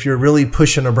if you're really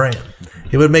pushing a brand.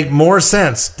 It would make more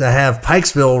sense to have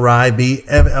Pikesville Rye be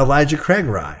Elijah Craig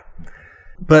Rye.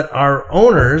 But our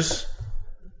owners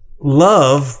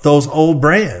love those old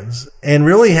brands and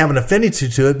really have an affinity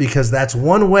to it, because that's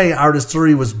one way our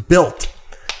distillery was built,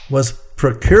 was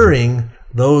procuring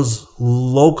those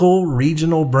local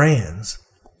regional brands,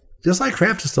 just like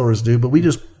craft distillers do, but we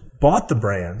just bought the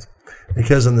brands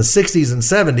because in the 60s and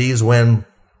 70s, when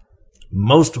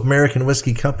most American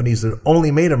whiskey companies that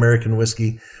only made American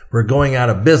whiskey were going out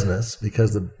of business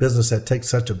because the business had taken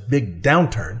such a big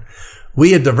downturn,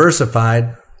 we had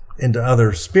diversified into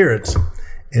other spirits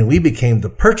and we became the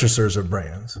purchasers of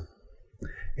brands.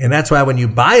 And that's why when you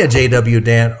buy a J.W.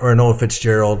 Dant or an Old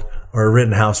Fitzgerald or a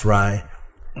Rittenhouse Rye,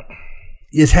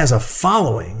 it has a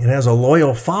following. It has a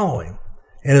loyal following.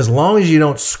 And as long as you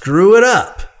don't screw it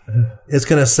up, it's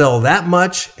going to sell that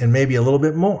much and maybe a little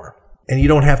bit more. And you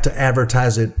don't have to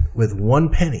advertise it with one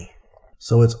penny.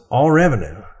 So it's all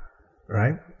revenue,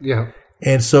 right? Yeah.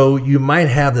 And so you might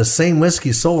have the same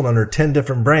whiskey sold under 10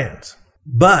 different brands.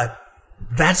 But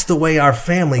that's the way our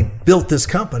family built this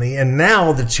company. And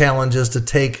now the challenge is to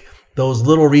take those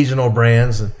little regional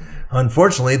brands, and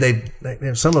unfortunately,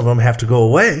 some of them have to go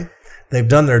away. They've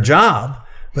done their job,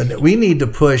 but we need to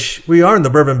push. We are in the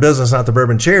bourbon business, not the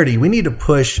bourbon charity. We need to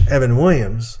push Evan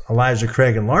Williams, Elijah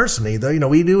Craig, and Larceny. Though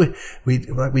we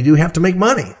do have to make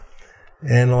money.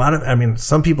 And a lot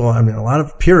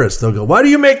of purists, they'll go, "Why do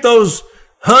you make those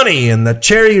honey and the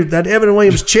cherry, that Evan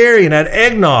Williams cherry and that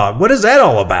eggnog? What is that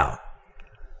all about?"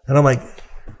 And I'm like,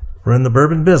 we're in the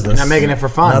bourbon business. You're not making it for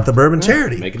fun. Not the bourbon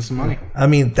charity. Making some money. I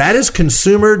mean, that is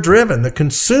consumer driven. The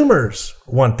consumers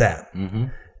want that. Mm-hmm.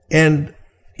 And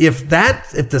if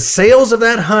the sales of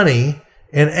that honey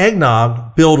and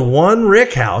eggnog build one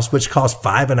rick house, which costs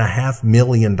 $5.5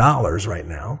 million right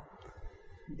now,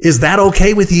 is that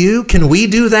okay with you? Can we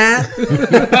do that?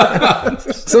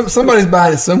 Somebody's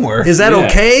buying it somewhere. Is that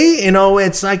okay?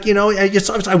 It's like,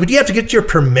 would you have to get your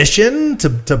permission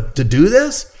to do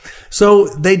this? So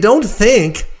they don't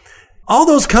think all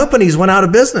those companies went out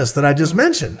of business that I just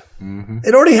mentioned. Mm-hmm.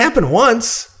 It already happened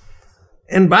once.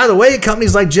 And by the way,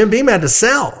 companies like Jim Beam had to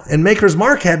sell, and Maker's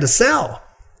Mark had to sell.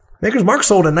 Maker's Mark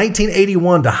sold in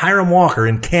 1981 to Hiram Walker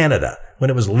in Canada when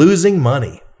it was losing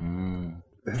money.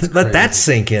 Let that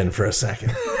sink in for a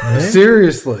second.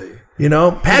 Seriously. You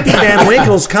know, Pappy Van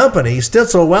Winkle's company,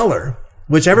 Stitzel Weller,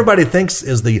 which everybody thinks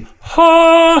is the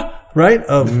right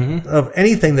of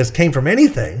anything that came from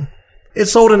anything, it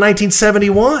sold in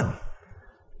 1971.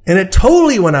 And it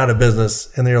totally went out of business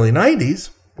in the early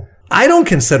 90s. I don't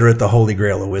consider it the holy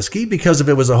grail of whiskey, because if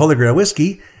it was a holy grail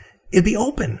whiskey, it'd be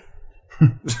open,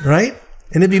 right?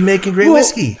 And it'd be making great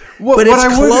whiskey. But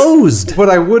it's closed. What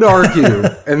I would argue,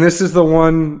 and this is the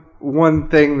one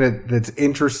thing that's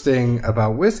interesting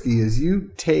about whiskey, is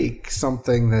you take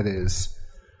something that is,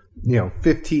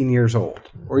 15 years old,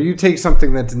 or you take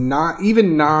something that's not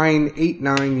even 9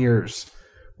 years.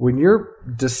 When you're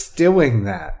distilling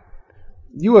that,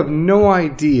 you have no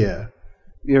idea.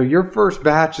 Your first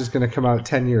batch is going to come out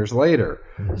 10 years later.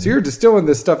 So you're distilling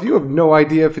this stuff. You have no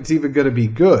idea if it's even going to be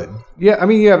good. Yeah, I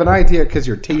mean, you have an idea because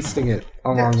you're tasting it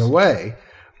along the way.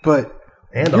 But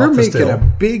you're making a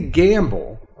big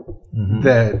gamble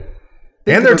that...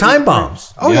 And they're time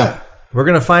bombs. Oh, yeah. We're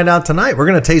going to find out tonight. We're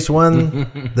going to taste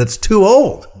one that's too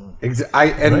old.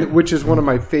 Which is one of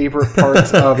my favorite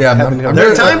parts of Heaven Hill.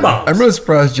 They're time bombs. I'm really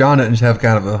surprised John didn't have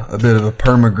kind of a bit of a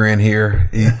permagrin here.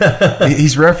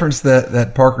 He's referenced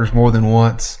that Parker's more than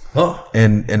once,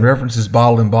 and references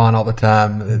Bottled and Bond all the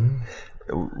time.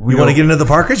 You want to get into the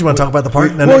Parkers? You want to talk about the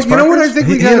Parker? Well, you know what I think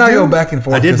he and I go back and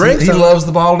forth. I did bring he some. loves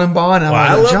the Bottled and Bond. I'm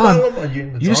I like, love John, Bottled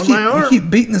and Bond. you just keep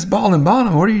beating this Bottled and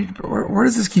Bond. Where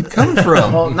does this keep coming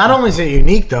from? Well, not only is it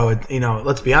unique, though,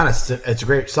 let's be honest, it's a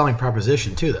great selling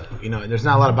proposition too. Though, there's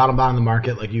not a lot of Bottled and Bond in the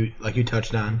market, like you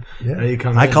touched on. Yeah.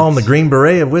 I call them the Green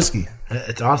Beret of whiskey.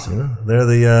 It's awesome. They're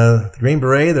the Green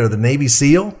Beret. They're the Navy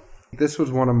SEAL. This was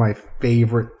one of my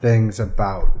favorite things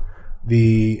about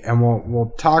and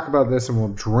we'll talk about this and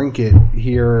we'll drink it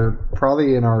here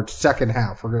probably in our second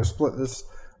half. We're going to split this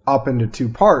up into two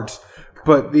parts,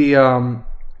 but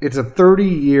it's a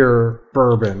 30-year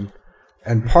bourbon,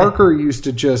 and Parker used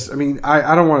to just,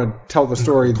 I don't want to tell the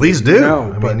story. Please do.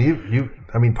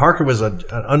 Parker was an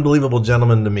unbelievable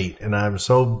gentleman to meet, and I'm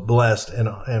so blessed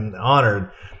and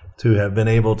honored to have been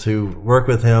able to work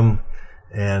with him.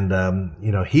 And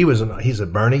he's a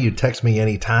Bernie. You text me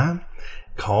anytime.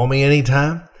 Call me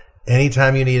anytime.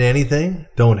 Anytime you need anything,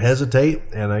 don't hesitate.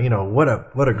 And what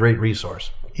a great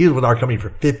resource. He was with our company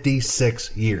for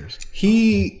 56 years.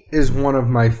 He is one of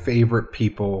my favorite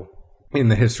people in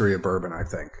the history of bourbon, I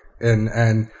think.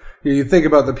 And you think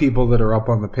about the people that are up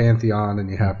on the pantheon, and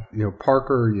you have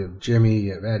Parker, you have Jimmy,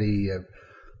 you have Eddie, you have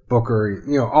Booker,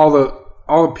 all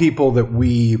the people that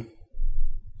we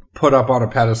put up on a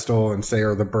pedestal and say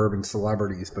are the bourbon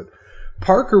celebrities, but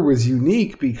Parker was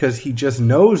unique because he just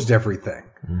nosed everything.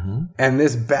 Mm-hmm. And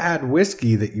this bad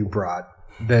whiskey that you brought,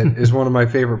 that is one of my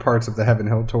favorite parts of the Heaven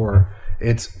Hill tour,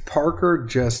 it's Parker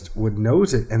just would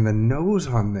nose it. And the nose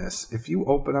on this, if you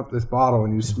open up this bottle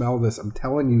and you smell this, I'm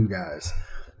telling you guys,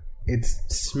 it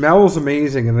smells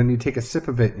amazing. And then you take a sip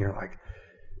of it and you're like,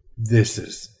 this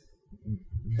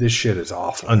shit is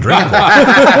awful.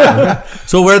 Undrinkable.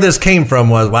 So where this came from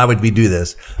was, why would we do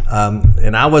this?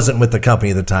 And I wasn't with the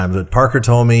company at the time, but Parker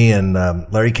told me, and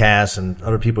Larry Cass and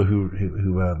other people who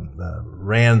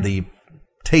ran the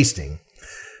tasting.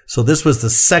 So this was the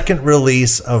second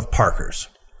release of Parker's.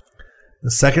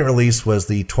 The second release was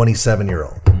the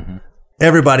 27-year-old. Mm-hmm.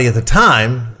 Everybody at the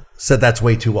time said that's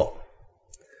way too old.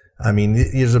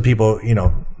 These are people,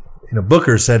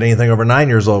 Booker said anything over 9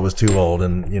 years old was too old,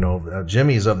 and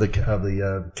Jimmy's of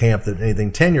the camp that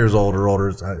anything 10 years old or older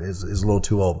is a little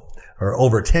too old, or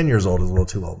over 10 years old is a little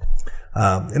too old.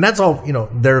 And that's all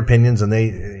their opinions, and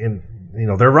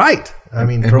they're right.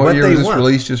 And for what year they was this want.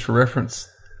 released, just for reference?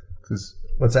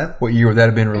 What's that? What year would that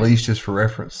have been released, just for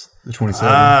reference? The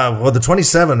 27. Well, the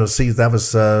 27 was. See, that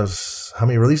was how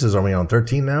many releases are we on?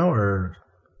 13 now or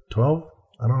 12?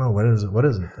 I don't know. What is it?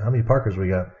 How many Parkers we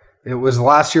got? It was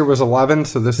last year was 11,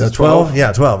 so this is 12.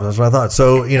 Yeah, 12. That's what I thought.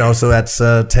 So, so that's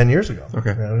 10 years ago.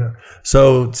 Okay.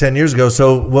 So 10 years ago.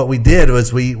 So what we did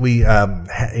was we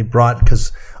brought,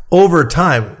 because over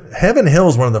time, Heaven Hill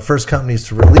is one of the first companies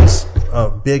to release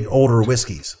big older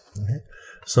whiskeys. Okay.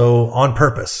 So on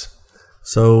purpose.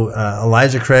 So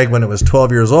Elijah Craig, when it was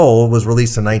 12 years old, was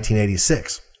released in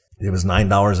 1986. It was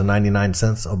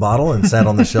 $9.99 a bottle and sat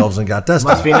on the shelves and got dusty.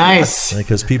 Must be nice.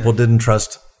 Because people didn't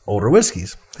trust older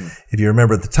whiskeys. If you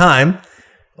remember at the time,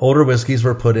 older whiskeys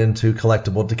were put into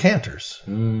collectible decanters.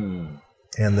 And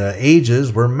the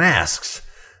ages were masks.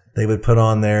 They would put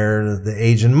on there the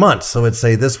age in months. So it'd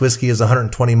say this whiskey is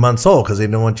 120 months old because they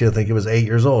didn't want you to think it was 8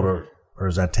 years old, or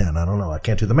is that 10? I don't know. I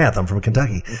can't do the math. I'm from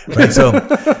Kentucky. Right? So,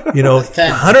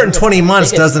 120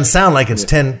 months doesn't sound like it's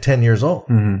 10 years old.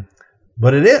 Mm-hmm.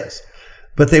 But it is.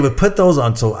 But they would put those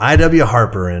on. So I.W.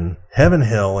 Harper and Heaven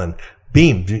Hill and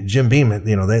Beam, Jim Beam,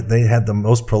 they had the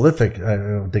most prolific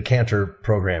decanter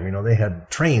program. They had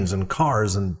trains and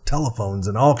cars and telephones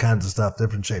and all kinds of stuff,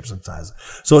 different shapes and sizes.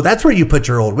 So that's where you put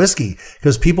your old whiskey,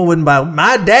 because people wouldn't buy.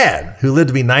 My dad, who lived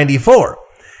to be 94,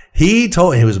 he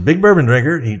was a big bourbon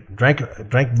drinker. He drank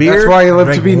beer. That's why he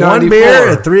lived to be 94. One beer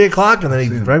at 3:00, and then he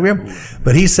drank beer.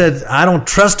 But he said, I don't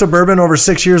trust a bourbon over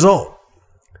 6 years old.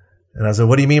 And I said,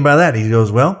 what do you mean by that? He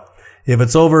goes, well, if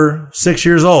it's over 6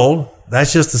 years old,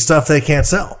 that's just the stuff they can't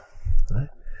sell. Right?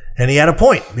 And he had a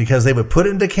point, because they would put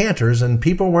it in decanters and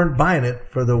people weren't buying it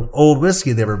for the old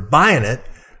whiskey. They were buying it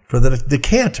for the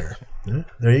decanter. Yeah,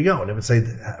 there you go. And it would say,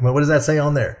 what does that say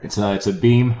on there? It's a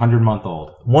Beam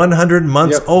 100-month-old. 100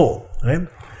 months old. Right?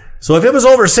 So if it was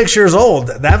over 6 years old,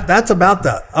 that's about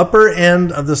the upper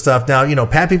end of the stuff. Now,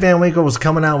 Pappy Van Winkle was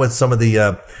coming out with some of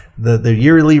the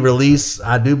yearly release,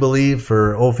 I do believe,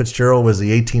 for Old Fitzgerald was the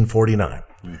 1849.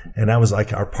 And that was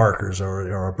like our Parker's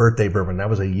or our birthday bourbon. That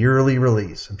was a yearly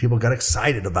release, and people got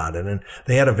excited about it. And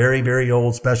they had a very, very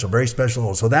old special, very special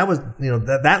old. So that was,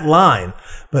 that line,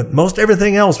 but most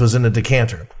everything else was in a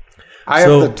decanter. I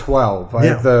have the 12. I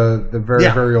have the very,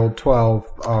 very old 12.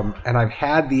 And I've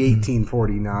had the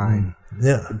 1849.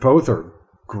 Yeah. Both are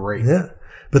great. Yeah.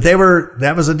 But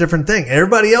that was a different thing.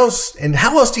 Everybody else, and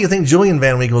how else do you think Julian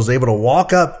Van Winkle was able to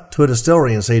walk up to a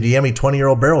distillery and say, do you have any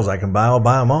 20-year-old barrels I can buy? I'll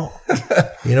buy them all.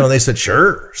 And they said,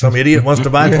 sure. Some idiot wants to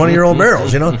buy 20-year-old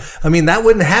barrels, I mean, that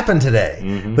wouldn't happen today.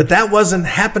 Mm-hmm. But that wasn't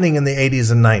happening in the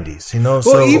 80s and 90s, Well,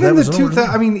 so even the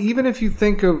 2000, even if you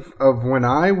think of when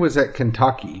I was at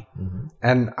Kentucky,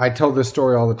 and I tell this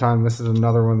story all the time. This is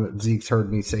another one that Zeke's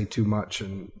heard me say too much.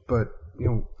 But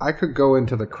I could go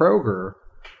into the Kroger,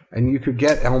 and you could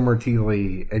get Elmer T.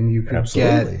 Lee, and you could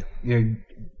get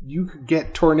you could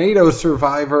get Tornado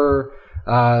Survivor,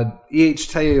 E.H.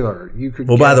 Taylor. You could.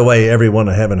 Well, by the way, every one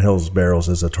of Heaven Hill's barrels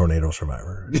is a Tornado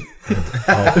Survivor.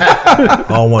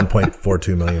 all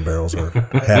 1.42 million barrels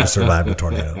have survived a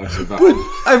tornado.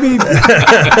 I mean,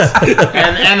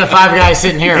 and the five guys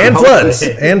sitting here, and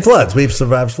floods. We've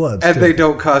survived floods, and too. they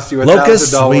don't cost you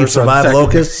locusts. $1,000. We've survived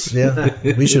locusts. Yeah,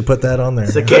 we should put that on there.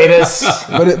 Cicadas.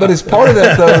 But it's part of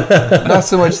that though. Not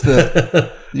so much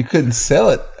that you couldn't sell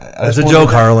it. That's a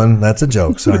joke, Harlan. That's a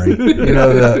joke. Sorry.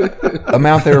 The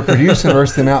amount they were producing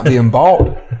versus the amount being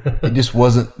bought, it just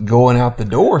wasn't going out the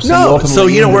door. So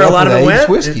where a lot of it went.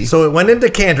 Whiskey. So it went into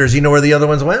decanters. You know where the other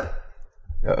ones went?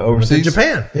 Overseas. Went to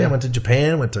Japan. Yeah, went to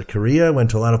Japan, went to Korea, went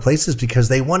to a lot of places because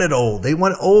they wanted old. They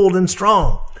want old and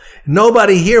strong.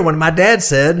 Nobody here, when my dad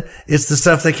said, it's the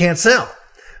stuff they can't sell.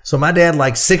 So my dad,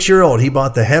 6-year-old, he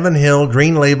bought the Heaven Hill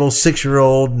Green Label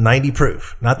 6-year-old 90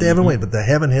 proof. Not the Heaven Wade, but the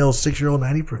Heaven Hill 6-year-old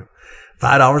 90 proof.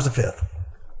 $5 a fifth.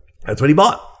 That's what he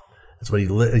bought. That's what he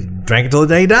drank until the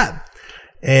day he died.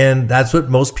 And that's what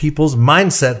most people's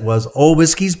mindset was. Old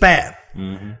whiskey's bad.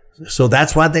 Mm-hmm. So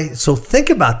that's why so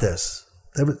think about this.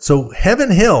 So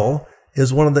Heaven Hill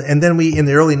is one of the, and then in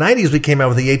the early 90s, we came out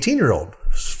with the 18-year-old,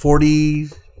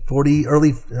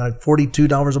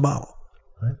 $42 a bottle.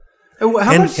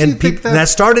 How much do you think that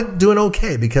started doing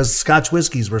okay because Scotch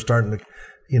whiskeys were starting to,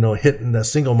 hitting the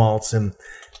single malts, and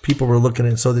people were looking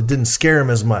at it, so that didn't scare them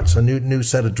as much. A new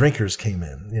set of drinkers came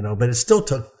in, but it still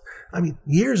took,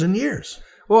 years and years.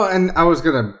 Well, and I was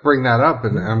going to bring that up,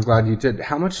 and I'm glad you did.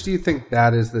 How much do you think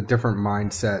that is the different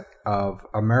mindset of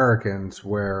Americans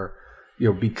where,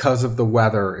 because of the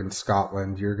weather in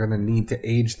Scotland, you're going to need to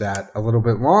age that a little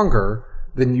bit longer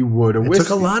than you would a whiskey? It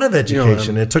took a lot of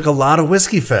education. It took a lot of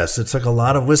whiskey fests. It took a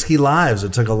lot of whiskey lives.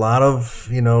 It took a lot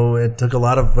of,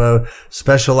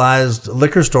 specialized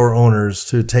liquor store owners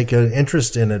to take an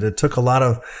interest in it. It took a lot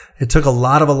of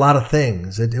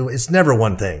things. It's never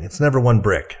one thing. It's never one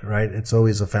brick, right? It's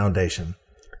always a foundation.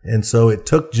 And so it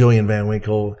took Julian Van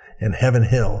Winkle and Heaven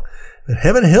Hill. But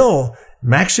Heaven Hill,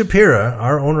 Max Shapira,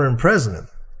 our owner and president,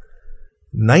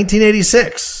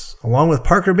 1986, along with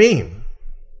Parker Beam,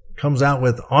 comes out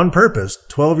with, on purpose,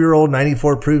 12-year-old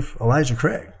 94 proof Elijah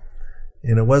Craig.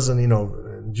 And it wasn't,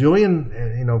 Julian,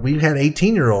 we had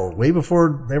 18-year-old way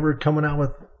before they were coming out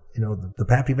with, the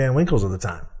Pappy Van Winkles of the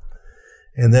time.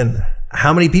 And then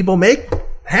how many people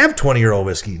have 20-year-old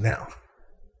whiskey now?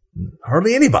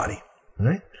 Hardly anybody,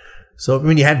 right? So,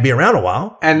 you had to be around a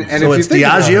while. And so it's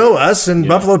Diageo, us, and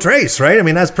Buffalo Trace, right?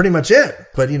 That's pretty much it.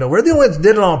 But, we're the only ones that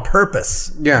did it on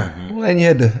purpose. Yeah. Well, and you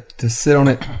had to sit on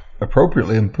it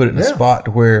appropriately and put it in a spot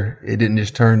to where it didn't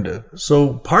just turn to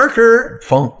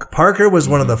funk. Parker was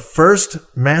one of the first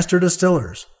master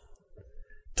distillers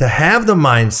to have the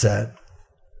mindset,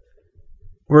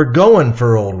 we're going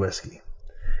for old whiskey.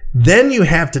 Then you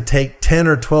have to take 10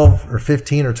 or 12 or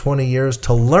 15 or 20 years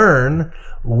to learn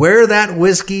where that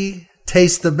whiskey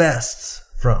tastes the best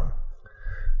from.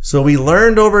 So we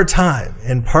learned over time,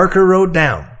 and Parker wrote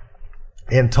down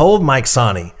and told Mike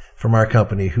Sani from our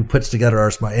company, who puts together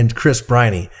our, and Chris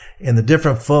Briney and the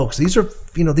different folks. These are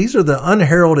the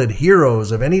unheralded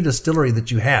heroes of any distillery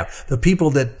that you have. The people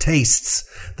that tastes,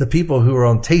 the people who are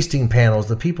on tasting panels,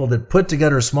 the people that put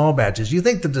together small batches. You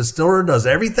think the distiller does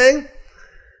everything?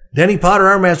 Denny Potter,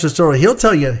 our master distiller, he'll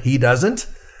tell you he doesn't.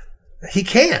 He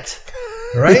can't,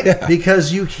 right? Yeah.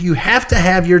 Because you have to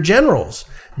have your generals.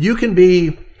 You can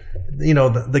be,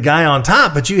 the guy on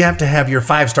top, but you have to have your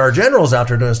 5-star generals out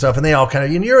there doing stuff, and they all kind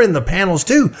of, and you're in the panels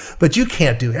too, but you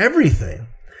can't do everything.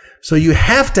 So you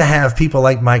have to have people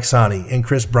like Mike Sani and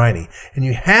Chris Briney, and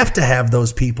you have to have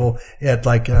those people at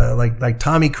like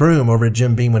Tommy Kroom over at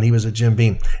Jim Beam when he was at Jim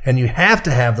Beam, and you have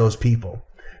to have those people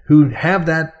who have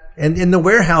that, and in the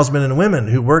warehousemen and women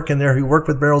who work in there, who work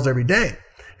with barrels every day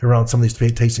around some of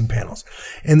these tasting panels.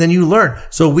 And then you learn.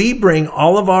 So we bring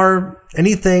all of our,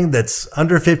 anything that's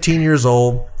under 15 years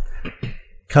old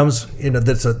comes,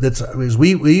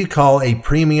 we call a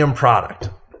premium product.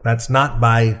 That's not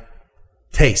by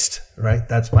taste, right?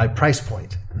 That's by price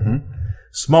point. Mm-hmm.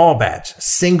 Small batch,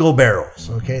 single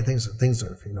barrels. Okay. Things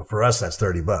are, for us, that's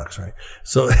 $30, right?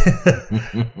 So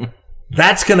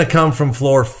that's going to come from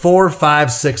floor 4,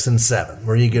 5, 6, and 7,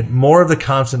 where you get more of the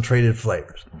concentrated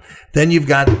flavors. Then you've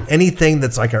got anything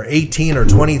that's like our 18 or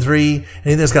 23,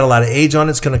 anything that's got a lot of age on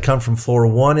it's going to come from floor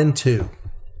 1 and 2.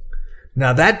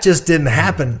 Now that just didn't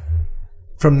happen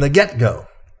from the get-go.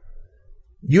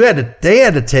 They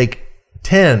had to take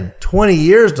 10, 20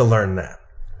 years to learn that.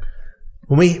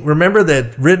 When we remember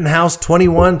that Rittenhouse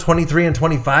 21, 23, and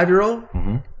 25-year-old,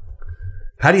 mm-hmm.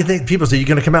 How do you think people say, you're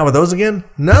going to come out with those again?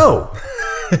 No.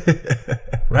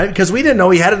 Right? Because we didn't know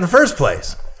he had it in the first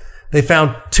place. They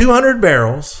found 200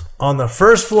 barrels on the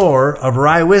first floor of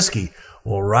rye whiskey.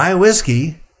 Well, rye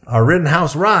whiskey, our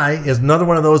Rittenhouse rye, is another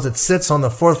one of those that sits on the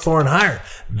 4th floor and higher.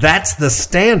 That's the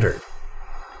standard.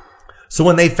 So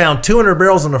when they found 200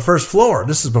 barrels on the first floor,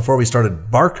 this is before we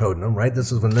started barcoding them, right?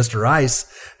 This is when Mr. Ice,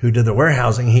 who did the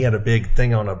warehousing, he had a big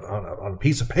thing on a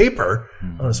piece of paper,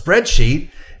 on a spreadsheet,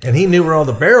 and he knew where all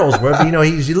the barrels were. But,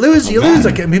 you lose.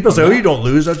 And people say, oh, you don't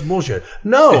lose. That's bullshit.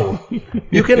 No,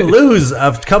 you can lose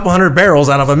a couple hundred barrels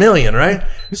out of 1,000,000, right?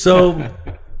 So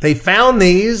they found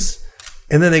these,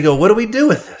 and then they go, what do we do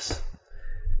with this?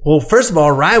 Well, first of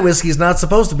all, rye whiskey is not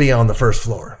supposed to be on the first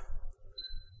floor.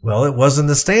 Well, it wasn't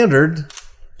the standard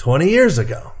 20 years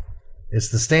ago. It's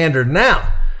the standard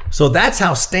now. So that's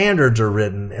how standards are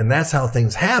written, and that's how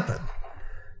things happen.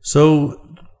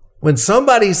 So when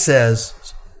somebody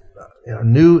says, a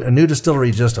new distillery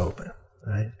just opened,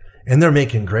 right? And they're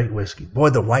making great whiskey.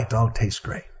 Boy, the White Dog tastes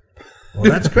great.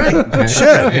 Well, that's great. It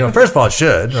should. First of all, it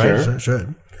should, right? Sure. It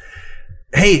should.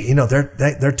 Hey,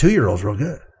 their 2-year-old's real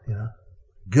good.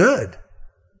 Good.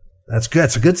 That's good.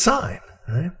 That's a good sign,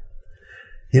 right?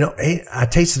 Hey, I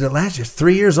tasted it last year. It's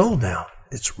 3 years old now.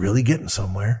 It's really getting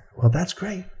somewhere. Well, that's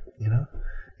great. You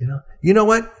know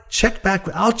what?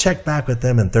 I'll check back with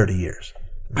them in 30 years.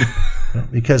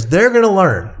 Because they're going to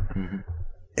learn. Mm-hmm.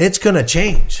 It's going to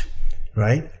change,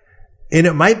 right? And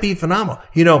it might be phenomenal.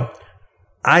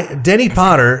 Denny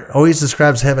Potter always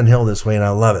describes Heaven Hill this way, and I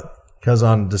love it. Because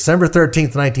on December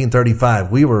 13th,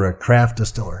 1935, we were a craft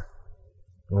distiller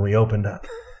when we opened up.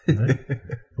 Right?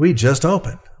 We just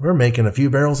opened. We're making a few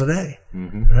barrels a day,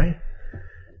 mm-hmm. right?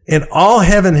 And all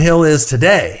Heaven Hill is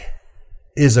today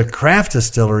is a craft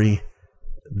distillery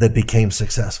that became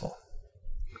successful.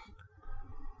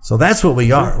 So that's what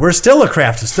we are. We're still a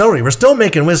craft distillery. We're still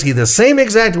making whiskey the same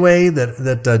exact way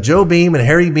that Joe Beam and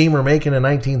Harry Beam were making in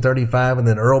 1935, and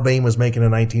then Earl Beam was making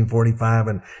in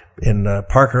 1945, and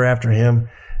Parker after him,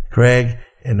 Craig,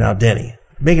 and now Denny.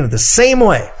 Making it the same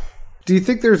way. Do you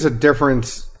think there's a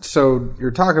difference? So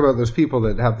you're talking about those people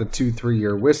that have the 2-3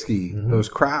 year whiskey, mm-hmm. those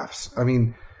crafts. I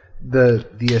mean, the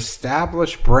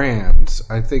established brands,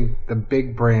 I think the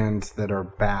big brands that are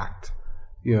backed,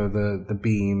 the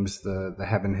Beams, the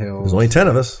Heaven Hills. There's only 10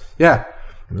 of us. Yeah.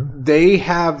 They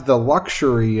have the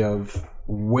luxury of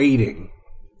waiting.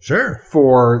 Sure.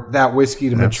 For that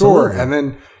whiskey to mature. Absolutely. And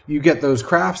then you get those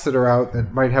crafts that are out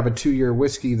that might have a 2-year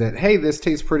whiskey that, hey, this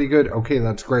tastes pretty good. Okay,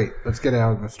 that's great. Let's get it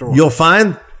out in the store.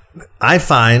 I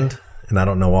find, and I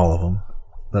don't know all of them,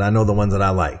 but I know the ones that I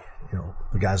like.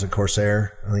 The guys at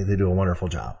Corsair, I think they do a wonderful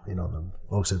job. The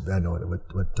folks that I know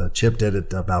what Chip did at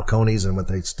Balcones and what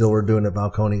they still are doing at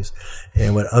Balcones,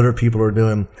 and what other people are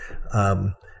doing,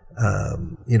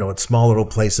 at small little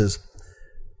places.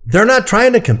 They're not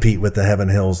trying to compete with the Heaven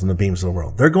Hills and the Beams of the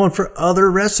world. They're going for other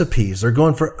recipes. They're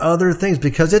going for other things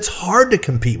because it's hard to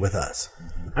compete with us.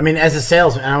 I mean, as a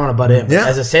salesman, I don't want to butt in, but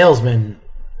as a salesman,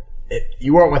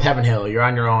 you weren't with Heaven Hill. You're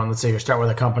on your own. Let's say you're starting with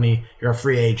a company. You're a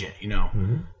free agent, you know.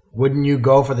 Mm-hmm. Wouldn't you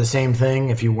go for the same thing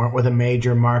if you weren't with a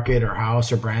major market or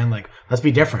house or brand? Like, let's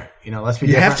be different. You know, let's be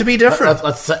different. You have to be different.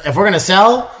 Let's if we're going to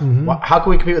sell, how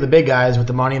can we compete with the big guys with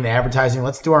the money and the advertising?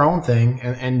 Let's do our own thing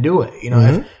and do it. You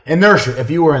know,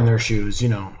 if you were in their shoes, you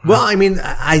know. Well, I mean,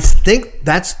 I think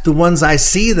that's the ones I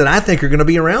see that I think are going to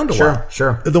be around a while.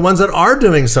 Sure. The ones that are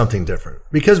doing something different.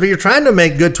 Because if you're trying to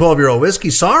make good 12-year-old whiskey,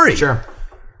 sorry. Sure.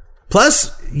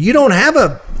 Plus, you don't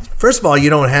have first of all, you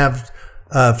don't have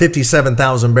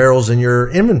 57,000 barrels in your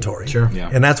inventory. Sure. Yeah.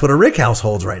 And that's what a Rick House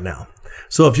holds right now.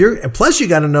 So plus you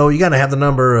got to have the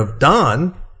number of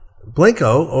Don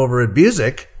Blinko over at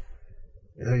Busick.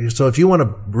 So if you want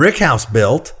a Rick House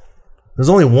built, there's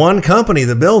only one company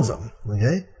that builds them.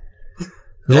 Okay.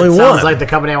 There's only sounds one. like the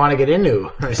company I want to get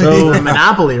into. So a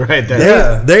monopoly right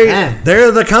there.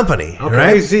 They're the company,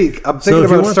 right? Hey, Zeke, I'm thinking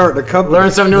about starting a company.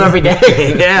 Learn something new every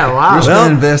day. Yeah, wow. We're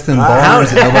just invest in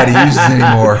barns that nobody uses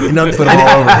anymore. Put them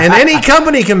all over. And any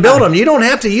company can build them. You don't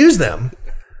have to use them,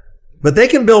 but they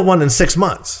can build one in 6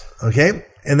 months. Okay,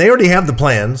 and they already have the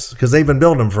plans because they've been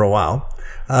building them for a while.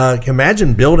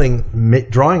 Imagine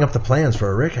drawing up the plans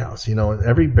for a rick house. You know,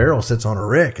 every barrel sits on a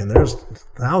rick, and there's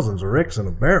thousands of ricks in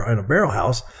a barrel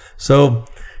house. So,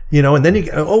 you know, and then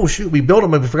oh shoot, we built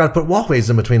them, but we forgot to put walkways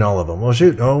in between all of them. Oh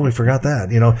shoot, we forgot that.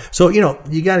 You know, so you know,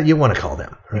 you want to call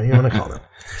them, right? You want to call them.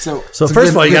 So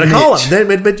first of all, you got to call them.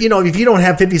 Then, but you know, if you don't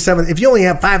have 57, if you only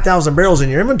have 5,000 barrels in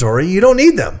your inventory, you don't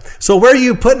need them. So where are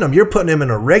you putting them? You're putting them in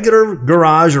a regular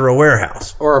garage or a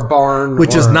warehouse or a barn,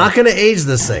 which is not going to age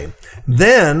the same.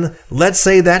 Then let's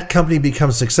say that company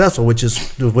becomes successful, which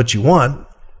is what you want.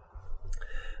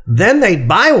 Then they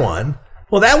buy one.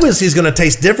 Well, that whiskey's going to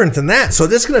taste different than that. So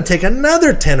this is going to take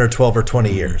another 10 or 12 or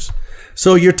 20 years.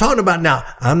 So you're talking about now,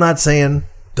 I'm not saying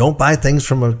don't buy things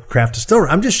from a craft distiller.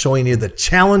 I'm just showing you the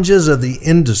challenges of the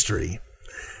industry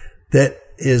that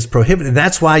is prohibited. And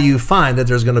that's why you find that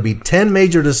there's going to be 10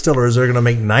 major distillers that are going to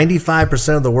make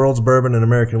 95% of the world's bourbon and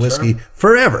American whiskey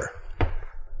forever.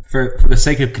 For the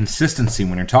sake of consistency,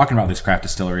 when you're talking about these craft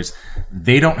distilleries,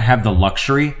 they don't have the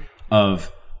luxury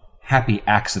of happy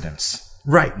accidents,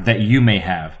 right? That you may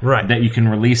have, right? That you can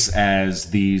release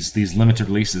as these limited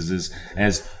releases,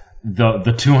 as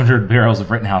the 200 barrels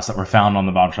of Rittenhouse that were found on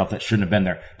the bottom shelf that shouldn't have been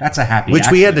there. That's a happy which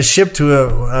accident. We had to ship to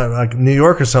a New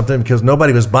York or something because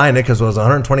nobody was buying it because it was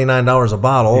 $129 a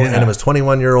bottle and it was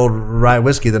 21-year-old rye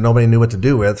whiskey that nobody knew what to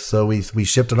do with. So we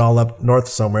shipped it all up north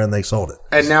somewhere and they sold it.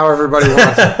 And now everybody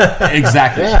wants it.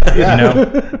 Exactly. Yeah. You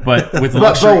know, but with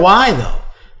luxury. But why though?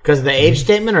 Because of the age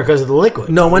statement or because of the liquid?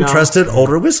 No one trusted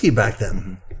older whiskey back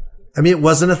then. I mean, it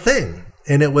wasn't a thing,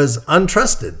 and it was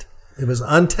untrusted. It was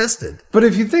untested. But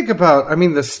if you think about, I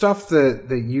mean, the stuff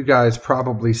that you guys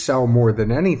probably sell more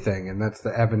than anything, and that's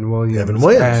the Evan Williams.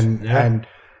 And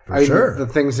sure. The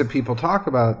things that people talk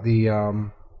about, the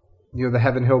the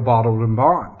Heaven Hill Bottled and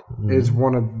Bond is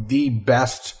one of the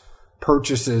best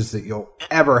purchases that you'll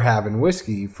ever have in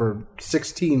whiskey for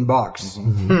 $16.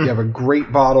 Mm-hmm. You have a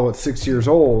great bottle at 6 years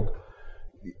old.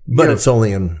 But it's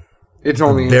only in a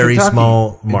very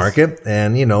small market,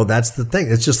 and that's the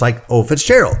thing. It's just like Old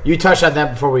Fitzgerald. You touched on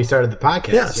that before we started the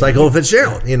podcast. Yeah, it's like Old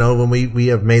Fitzgerald. When we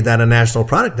have made that a national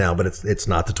product now, but it's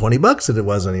not the $20 that it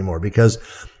was anymore because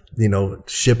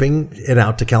shipping it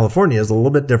out to California is a little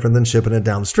bit different than shipping it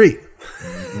down the street.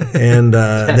 And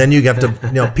then you have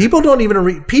to people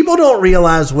don't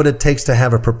realize what it takes to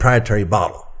have a proprietary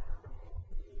bottle.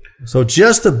 So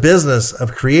just the business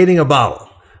of creating a bottle.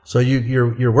 So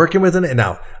you're working with it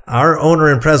now. Our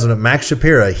owner and president, Max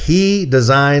Shapira, he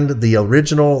designed the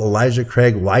original Elijah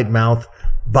Craig Whitemouth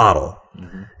bottle,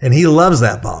 and he loves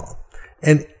that bottle.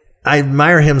 And I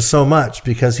admire him so much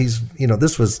because he's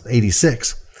this was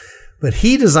 86, but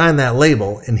he designed that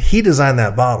label and he designed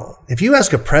that bottle. If you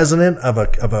ask a president of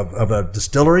a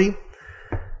distillery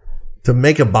to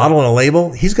make a bottle and a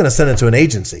label, he's going to send it to an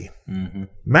agency. Mm-hmm.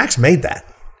 Max made that.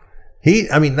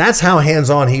 That's how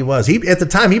hands-on he was. At the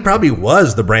time, he probably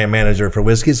was the brand manager for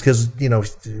whiskeys because,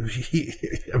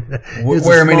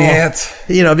 wear many hats.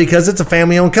 Because it's a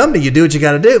family-owned company. You do what you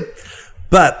got to do.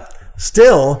 But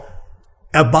still,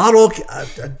 a bottle,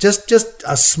 just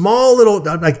a small little,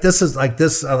 like this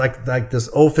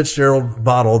Old Fitzgerald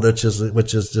bottle, which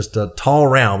is just a tall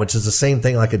round, which is the same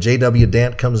thing like a J.W.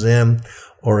 Dant comes in.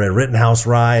 Or a Rittenhouse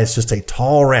rye. It's just a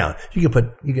tall round.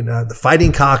 The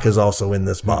Fighting Cock is also in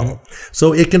this bottle. Mm-hmm.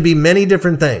 So it can be many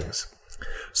different things.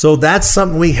 So that's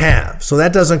something we have. So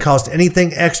that doesn't cost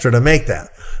anything extra to make that.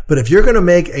 But if you're going to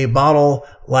make a bottle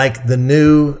like the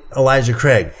new Elijah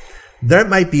Craig, there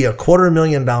might be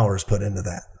 $250,000 put into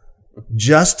that.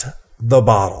 Just the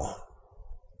bottle.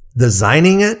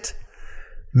 Designing it,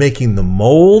 making the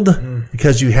mold,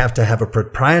 because you have to have a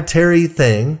proprietary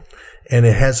thing. And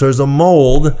so there's a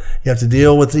mold. You have to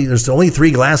deal with there's only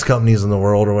 3 glass companies in the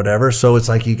world or whatever. So it's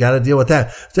like, you got to deal with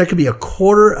that. So that could be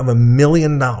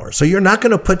 $250,000. So you're not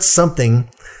going to put something.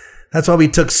 That's why we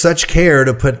took such care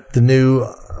to put the new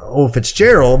Old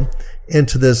Fitzgerald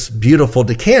into this beautiful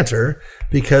decanter,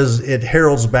 because it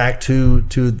heralds back to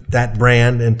that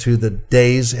brand and to the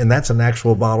days. And that's an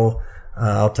actual bottle.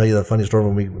 I'll tell you the funny story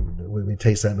when we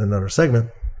taste that in another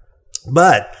segment.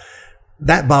 But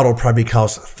that bottle probably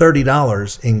costs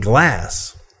 $30 in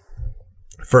glass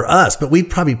for us, but we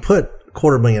probably put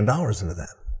 $250,000 into that.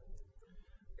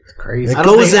 It's crazy. I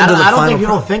don't think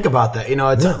people think about that.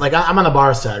 It's like, I'm on the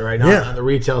bar side right now. On the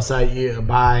retail side, you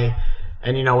buy,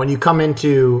 and when you come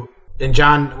into, and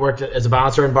John worked as a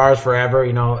bouncer in bars forever.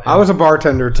 I was a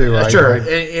bartender too. Right? Sure.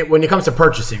 When it comes to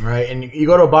purchasing, right, and you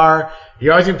go to a bar,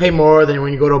 you're always gonna pay more than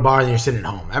when you go to a bar and you're sitting at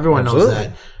home. Everyone knows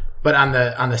that. But on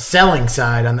the selling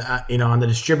side, on the on the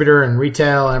distributor and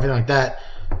retail and everything like that,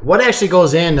 what actually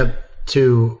goes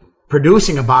into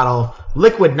producing a bottle,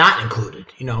 liquid not included,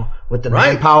 with the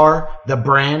manpower, the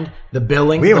brand, the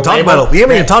billing. We haven't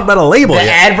even talked about a label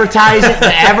yet. Advertising,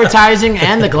 the advertising,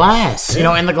 and the glass.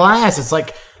 And the glass, it's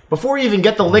like, before you even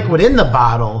get the liquid in the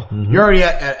bottle, you're already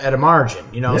at a margin.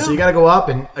 So you got to go up.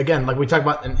 And again, like we talked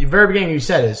about in the very beginning, you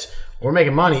said is, we're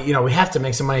making money. We have to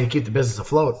make some money to keep the business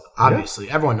afloat. Obviously,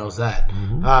 everyone knows that.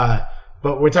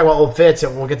 But we're talking about Old Fitz,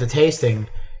 and we'll get to tasting.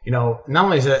 Not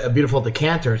only is it a beautiful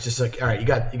decanter, it's just like, all right, you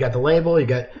got the label, you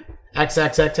got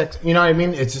XXXX. You know what I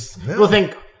mean? It's just people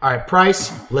think, all right,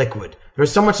 price, liquid.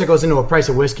 There's so much that goes into a price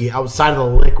of whiskey outside of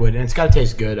the liquid, and it's got to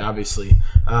taste good, obviously.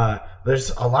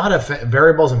 There's a lot of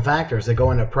variables and factors that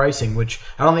go into pricing, which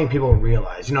I don't think people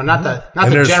realize. Not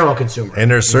the general consumer. And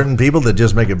there's certain people that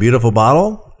just make a beautiful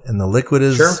bottle, and the liquid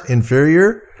is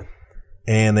inferior,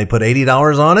 and they put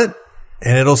 $80 on it,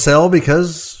 and it'll sell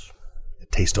because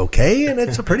it tastes okay, and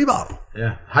it's a pretty bottle.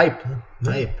 Yeah, hype.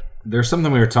 There's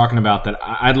something we were talking about that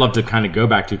I'd love to kind of go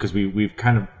back to, because we've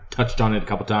kind of touched on it a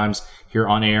couple times here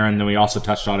on air, and then we also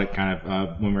touched on it kind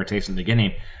of when we were tasting at the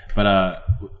beginning. But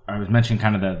I was mentioning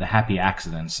kind of the happy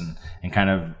accidents and kind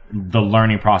of the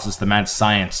learning process, the mad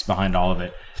science behind all of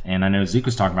it. And I know Zeke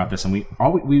was talking about this, and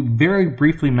we very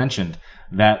briefly mentioned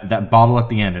that bottle at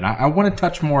the end. And I want to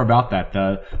touch more about that,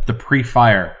 the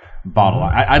pre-fire bottle.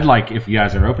 I'd like, if you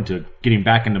guys are open to it, getting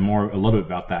back into a little bit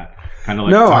about that. Kind of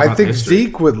like I think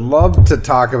Zeke would love to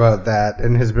talk about that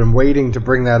and has been waiting to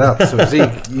bring that up. So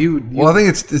Zeke, you well, I think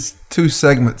it's 2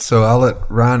 segments, so I'll let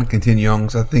Ryan continue on,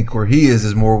 because I think where he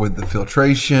is more with the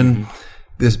filtration,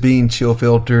 this being chill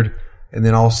filtered, and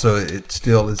then also it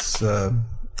still is. You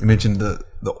mentioned the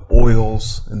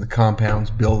oils and the compounds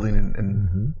building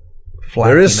and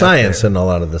there is science in a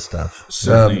lot of this stuff.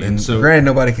 So granted,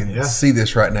 nobody can see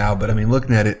this right now, but I mean,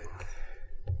 looking at it.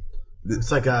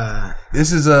 It's like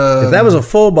This is a. If that was a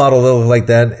full bottle that looked like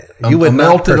that, you would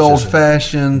melted old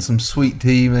fashioned, some sweet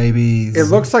tea, maybe. It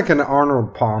looks like an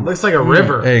Arnold Palmer. It looks like a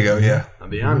river. There you go. Yeah, I'll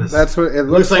be honest. That's what it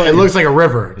looks like. It looks like a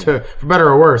river, for better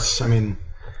or worse. I mean,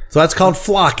 so that's called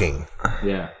flocking.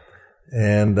 Yeah,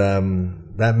 and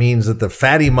that means that the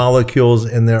fatty molecules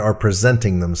in there are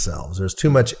presenting themselves. There's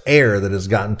too much air that has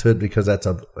gotten to it, because that's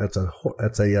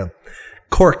a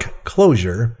cork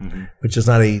closure, which is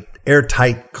not a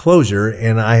airtight closure,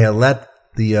 and I had let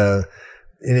the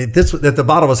if the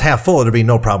bottle was half full, there'd be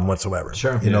no problem whatsoever.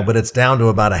 Sure, but it's down to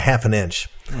about a half an inch,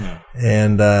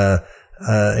 and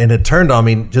it turned on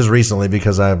me just recently,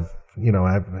 because I've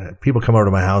people come over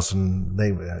to my house and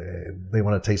they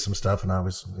want to taste some stuff, and I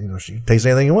was taste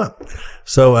anything you want.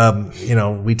 So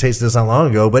we tasted this not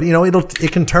long ago, but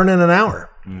it can turn in an hour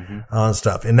on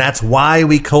stuff, and that's why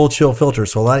we cold chill filter.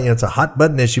 So a lot, it's a hot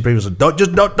button issue. People say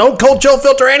don't cold chill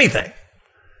filter anything.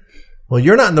 Well,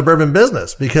 you're not in the bourbon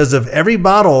business, because if every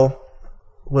bottle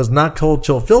was not cold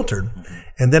chill filtered,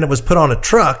 and then it was put on a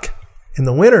truck in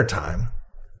the wintertime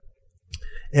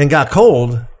and got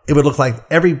cold, it would look like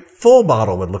every full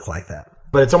bottle would look like that.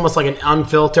 But it's almost like an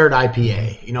unfiltered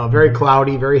IPA. Very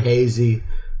cloudy, very hazy.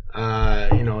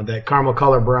 That caramel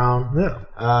color brown. Yeah.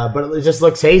 But it just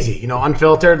looks hazy.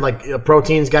 Unfiltered, like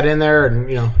proteins got in there, and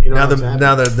now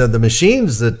the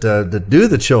machines that do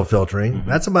the chill filtering,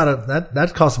 that's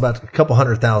that costs about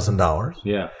 $200,000.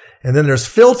 Yeah. And then there's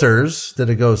filters that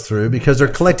it goes through, because they're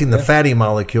collecting the fatty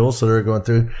molecules, so they're going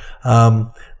through.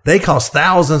 They cost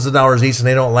thousands of dollars each, and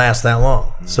they don't last that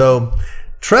long. So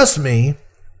trust me,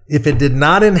 if it did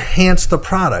not enhance the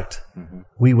product,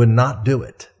 we would not do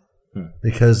it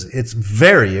because it's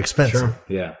very expensive.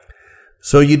 Yeah.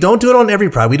 So you don't do it on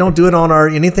every product. We don't do it on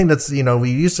anything that's,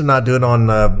 we used to not do it on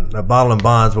bottle and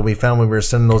bonds, but we found when we were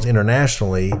sending those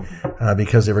internationally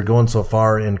because they were going so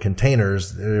far in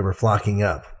containers, they were flocking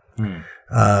up.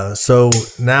 So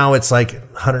now it's like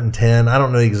 110. I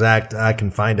don't know the exact. I can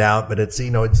find out, but it's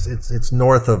it's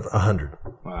north of 100.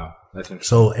 Wow, that's interesting.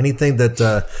 So anything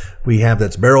that we have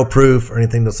that's barrel proof, or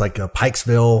anything that's like a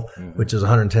Pikesville, which is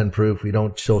 110 proof, we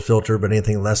don't chill filter. But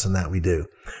anything less than that, we do,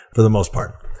 for the most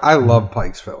part. I love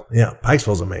Pikesville. Yeah,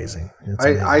 Pikesville's amazing. It's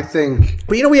amazing. I think,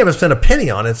 But we haven't spent a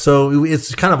penny on it, so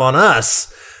it's kind of on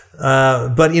us.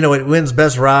 But it wins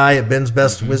best rye, it wins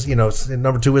best whiskey,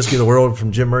 number 2 whiskey of the world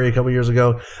from Jim Murray a couple years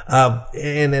ago.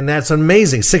 And that's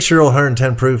amazing. 6-year-old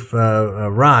 110 proof,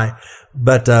 rye.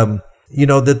 But,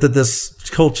 that this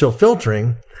cold chill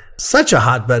filtering, such a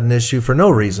hot button issue for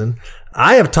no reason.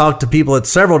 I have talked to people at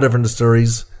several different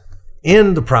distilleries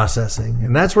in the processing,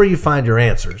 and that's where you find your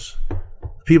answers.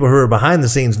 People who are behind the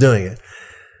scenes doing it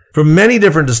from many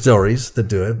different distilleries that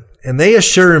do it. And they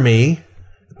assure me,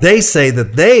 they say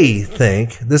that they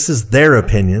think, this is their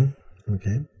opinion,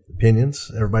 okay,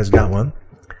 opinions, everybody's got one,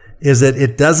 is that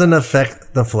it doesn't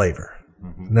affect the flavor.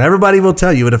 Now, everybody will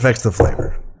tell you it affects the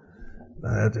flavor.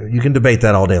 You can debate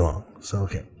that all day long. So,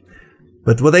 okay.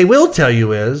 But what they will tell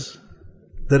you is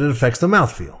that it affects the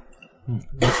mouthfeel,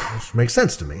 which makes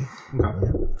sense to me. Okay.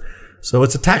 So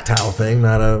it's a tactile thing,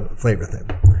 not a flavor thing.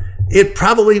 It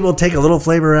probably will take a little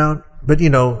flavor out, but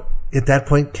at that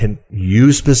point, can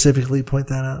you specifically point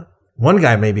that out? One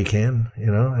guy maybe can,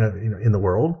 in the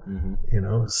world,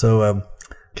 So,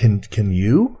 can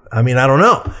you? I mean, I don't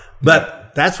know,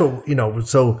 but that's what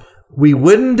So we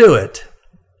wouldn't do it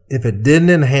if it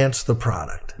didn't enhance the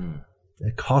product.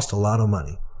 It costs a lot of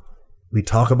money. We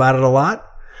talk about it a lot,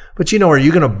 but are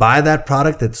you going to buy that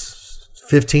product that's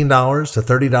 $15 to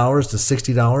 $30 to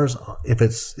 $60 if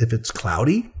it's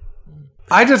cloudy?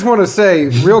 I just want to say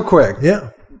real quick.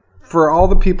 Yeah. For all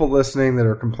the people listening that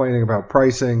are complaining about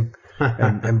pricing,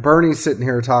 and Bernie's sitting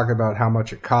here talking about how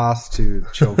much it costs to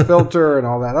chill filter and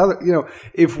all that other,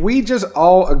 if we just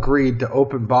all agreed to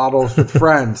open bottles with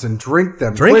friends and drink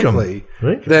them quickly,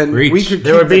 then we could.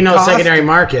 There would be no secondary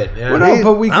market. Yeah. Well,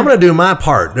 but I'm going to do my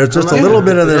part. There's just a little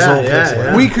bit of this whole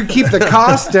thing. We could keep the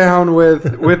cost down with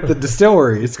the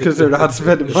distilleries because they're not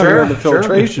spending money on the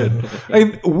filtration. I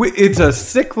mean, it's a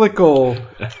cyclical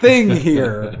thing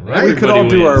here. Right? We could all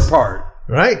do our part.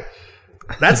 Right.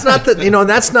 That's not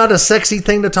that's not a sexy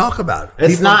thing to talk about.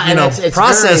 It's people, not, and it's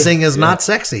processing is not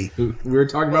sexy. We were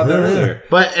talking about that earlier.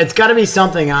 But it's got to be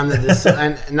something on the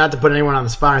and not to put anyone on the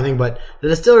spot or anything, but the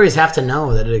distilleries have to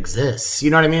know that it exists. You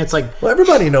know what I mean? It's like, well,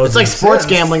 everybody knows. It's like sports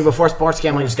gambling before sports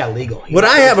gambling just got legal. What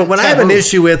I have an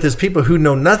issue with is people who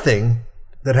know nothing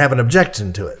that have an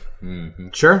objection to it. Mm-hmm.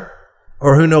 Sure.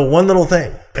 Or who know one little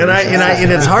thing. And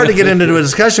it's hard to get into a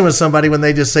discussion with somebody when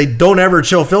they just say, don't ever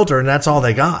chill filter, and that's all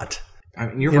they got. I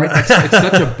mean, you're right. It's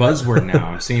such a buzzword now.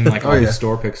 I'm seeing all these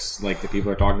store picks that people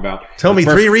are talking about. Tell me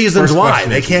 3 reasons why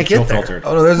they can't get there. Filtered.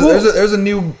 Oh no, there's a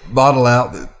new bottle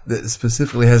out that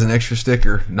specifically has an extra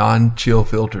sticker, non-chill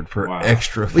filtered for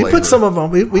extra flavor. We put some of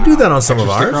them. We do that on some of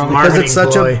ours because it's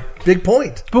such a big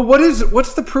point. But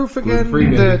what's the proof again?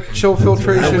 The chill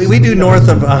filtration. We do north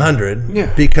of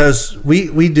 100 because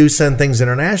we do send things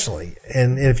internationally,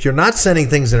 and if you're not sending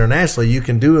things internationally, you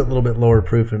can do a little bit lower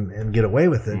proof and get away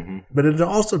with it. Mm-hmm. But it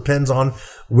also depends on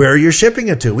where you're shipping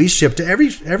it to. We ship to every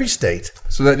state.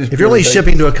 So that just if you're only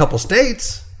shipping to a couple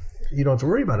states, you don't have to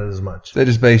worry about it as much. That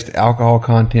is based alcohol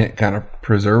content kind of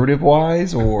preservative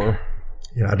wise, or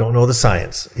I don't know the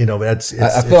science. That's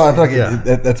I feel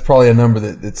like that's probably a number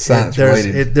that's science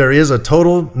related. There is a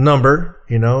total number.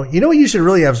 You should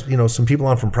really have some people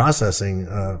on from processing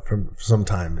from some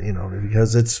time.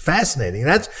 Because it's fascinating.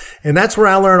 That's where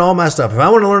I learn all my stuff. If I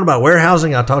want to learn about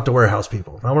warehousing, I talk to warehouse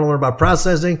people. If I want to learn about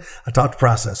processing, I talk to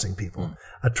processing people.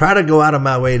 I try to go out of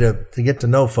my way to get to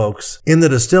know folks in the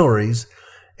distilleries.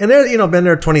 And they're, been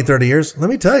there 20, 30 years. Let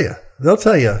me tell you, they'll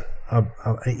tell you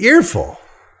an earful.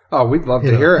 Oh, we'd love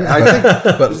to hear it. I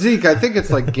think, but Zeke, I think it's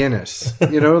like Guinness.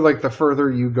 Like the further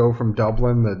you go from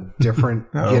Dublin, the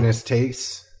different Guinness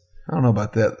tastes. I don't know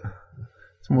about that.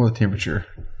 It's more the temperature.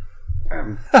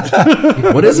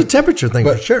 What is a temperature thing?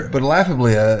 But, for sure. But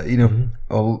laughably,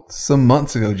 some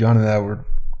months ago, John and I were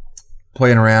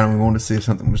playing around and we wanted to see if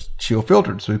something was chill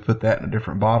filtered, so we put that in a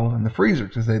different bottle in the freezer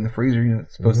because in the freezer,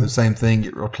 it's supposed to be the same thing,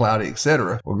 get real cloudy,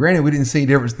 etc. Well, granted, we didn't see a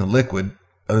difference in the liquid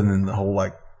other than the whole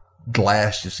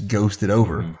glass just ghosted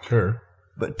over. Sure.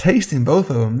 But tasting both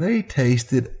of them, they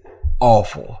tasted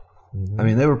awful. I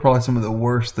mean, they were probably some of the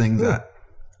worst things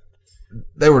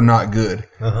they were not good.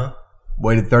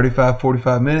 Waited 35,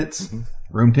 45 minutes,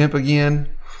 room temp again.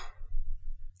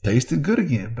 Tasted good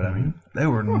again, but I mean, they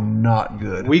were not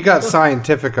good. We got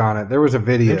scientific on it. There was a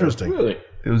video. Interesting. Really?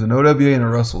 It was an OWA and a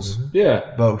Russell's.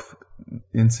 Yeah. Both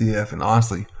NCF, and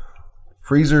honestly,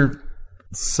 freezer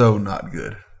so not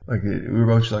good. Like we were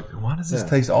both just like, why does this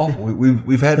taste awful?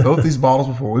 We've had both these bottles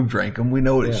before. We've drank them. We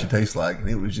know what it should taste like, and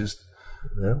it was just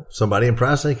Somebody in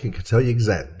pricing can tell you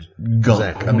exactly. gunk.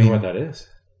 Exactly. I mean, what that is.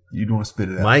 you'd want to spit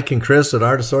it out. Mike and Chris at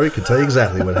Artistory can tell you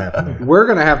exactly what happened there. We're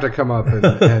going to have to come up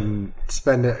and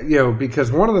spend it,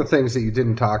 because one of the things that you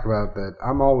didn't talk about that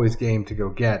I'm always game to go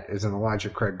get is an Elijah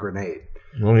Craig grenade.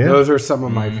 Oh, yeah. Those are some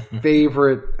of my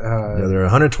favorite. Yeah, they're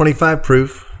 125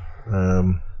 proof.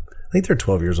 I think they're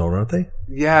 12 years old, aren't they?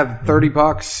 Yeah,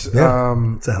 $30.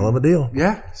 Yeah. It's a hell of a deal.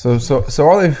 Yeah. So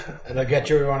are they? It'll get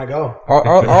you where you want to go.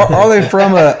 Are they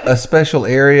from a special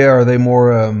area? Or are they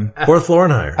more? Fourth floor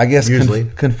and higher. I guess usually.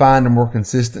 confined or more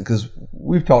consistent, because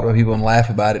we've talked to people and laugh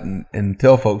about it and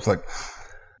tell folks like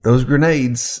those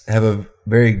grenades have a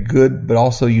very good but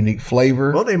also unique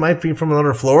flavor. Well, they might be from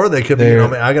another floor. They could be.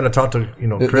 I got to talk to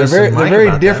Chris. They're and Mike very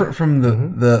about different that. from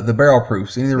the barrel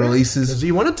proofs. Any of the releases, Because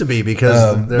you want it to be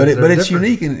because, but it's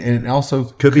different. unique and also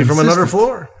Could be from another consistent.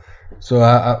 floor.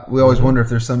 So we always wonder if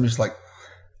there's some just like,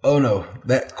 oh no,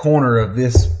 that corner of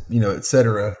this, et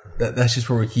cetera. That's just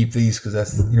where we keep these because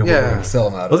that's where we're going to sell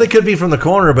them out Well, of. they could be from the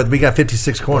corner, but we got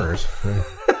 56 corners.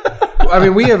 I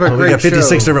mean, we have a We great got 56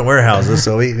 show. different warehouses,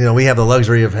 so we have the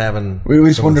luxury of having. We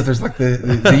just wonder if there's like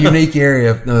the unique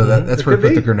area of that's where we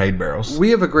put the grenade barrels.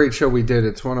 We have a great show we did.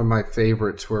 It's one of my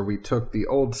favorites where we took the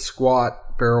old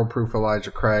squat barrel proof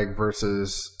Elijah Craig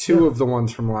versus two of the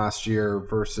ones from last year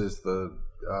versus the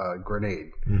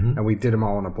grenade. And we did them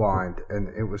all in a blind. And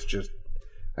it was just,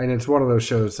 and it's one of those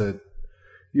shows that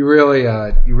you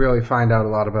really find out a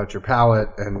lot about your palate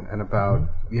and about,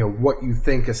 what you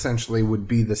think essentially would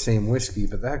be the same whiskey.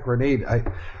 But that grenade,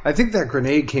 I think that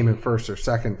grenade came in first or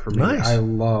second for me. Nice. I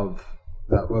love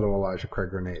that little Elijah Craig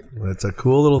grenade. It's a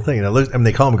cool little thing.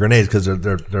 They call them grenades because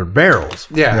they're barrels,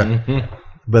 Yeah.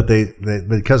 but they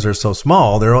because they're so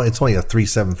small, it's only a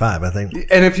 375, I think.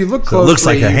 And if you look So it closely, looks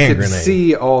like a hand you can grenade.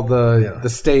 see all the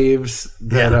staves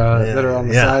that are on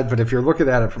the side. But if you're looking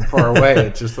at it from far away,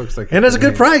 it just looks like. And it's a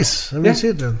good grenade. price. I mean,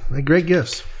 see, they're great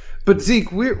gifts. But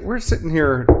Zeke, we're sitting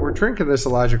here, we're drinking this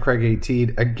Elijah Craig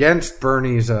 18 against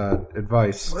Bernie's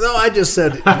advice. No, I just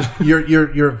said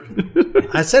you're.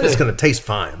 I said it's going to taste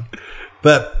fine,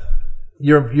 but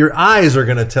your eyes are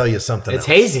going to tell you something. It's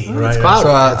else. hazy. Right. It's cloudy.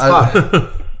 So It's cloudy.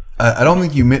 I don't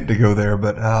think you meant to go there,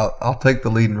 but I'll take the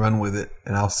lead and run with it,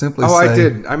 and I'll simply say, I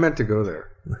did. I meant to go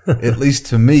there. at least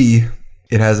to me,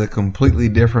 it has a completely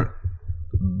different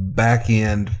back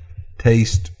end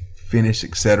taste, finish,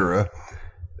 etc.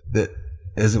 That,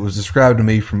 as it was described to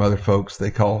me from other folks, they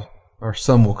call, or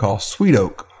some will call, sweet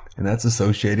oak, and that's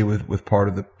associated with part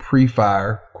of the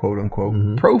pre-fire quote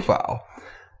unquote profile.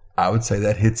 I would say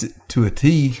that hits it to a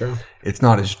T. Sure. It's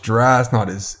not as dry, it's not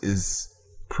as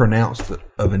pronounced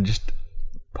of a just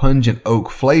pungent oak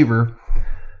flavor,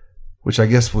 which I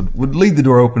guess would lead the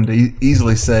door open to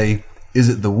easily say, is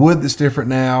it the wood that's different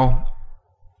now,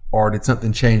 or did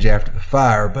something change after the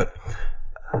fire? But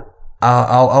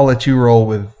I'll let you roll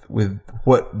with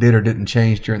what did or didn't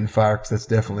change during the fire, because that's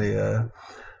definitely a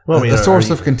source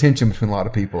of contention between a lot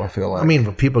of people, I feel like. I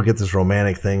mean, people get this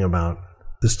romantic thing about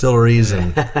distilleries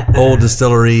and old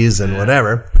distilleries and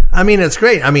whatever. I mean, it's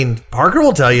great. I mean, Parker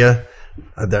will tell you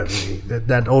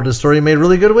that old distillery made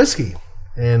really good whiskey,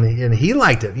 and he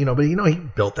liked it, But he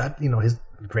built that. His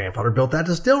grandfather built that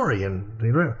distillery, and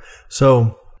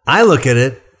so I look at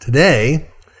it today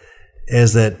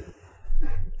as that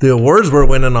the awards we're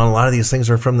winning on a lot of these things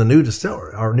are from the new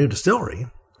distillery.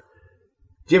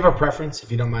 Do you have a preference,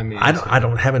 if you don't mind me asking? I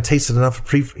haven't tasted enough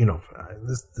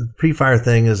the pre-fire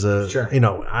thing is Sure.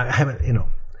 I haven't,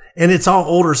 and it's all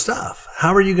older stuff.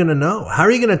 How are you going to know? How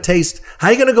are you going to taste? How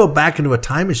are you going to go back into a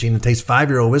time machine and taste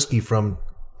 5-year-old whiskey from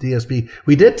DSB?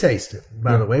 We did taste it,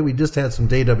 by the way. We just had some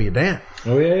J.W. Dant.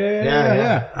 Oh,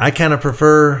 yeah. I kind of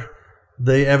prefer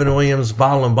the Evan Williams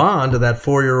Bottle and Bond to that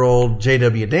 4-year-old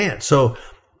J.W. Dant. So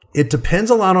it depends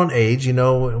a lot on age.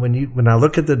 When I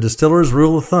look at the distiller's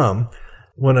rule of thumb,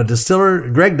 when a distiller,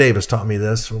 Greg Davis taught me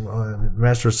this,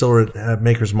 master distiller at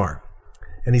Maker's Mark,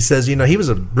 and he says, he was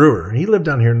a brewer. He lived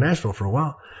down here in Nashville for a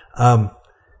while.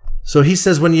 So he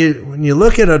says, when you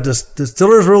look at a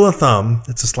distiller's rule of thumb,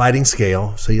 it's a sliding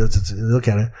scale. So you look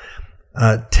at it,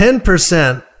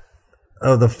 10%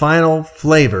 of the final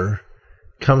flavor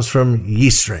comes from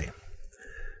yeast strain.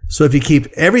 So if you keep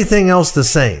everything else the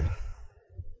same,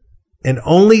 and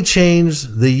only change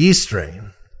the yeast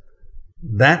strain,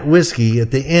 that whiskey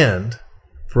at the end,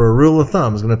 for a rule of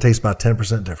thumb, is going to taste about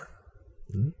 10% different.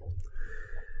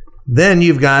 Then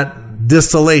you've got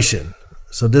distillation.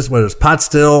 So whether it's pot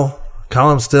still,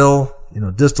 column still,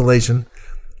 distillation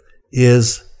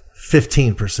is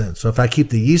 15%. So if I keep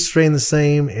the yeast strain the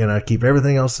same and I keep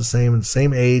everything else the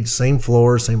same age, same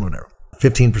floor, same whatever,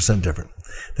 15% different.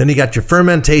 Then you got your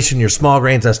fermentation, your small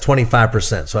grains, that's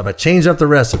 25%. So if I change up the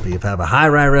recipe, if I have a high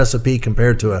rye recipe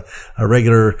compared to a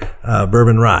regular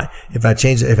bourbon rye, if I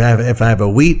have a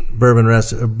wheat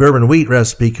bourbon wheat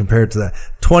recipe compared to that,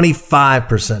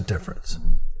 25% difference.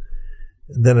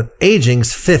 Then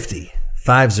aging's 50.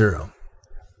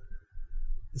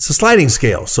 It's a sliding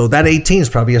scale. So that 18 is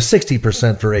probably a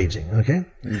 60% for aging. Okay.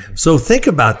 Mm-hmm. So think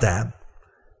about that,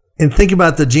 and think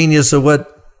about the genius of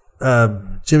what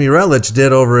Jimmy Rutledge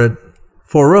did over at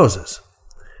Four Roses.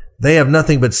 They have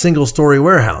nothing but single-story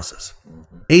warehouses.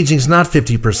 Aging's not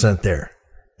 50% there.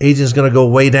 Aging's going to go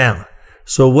way down.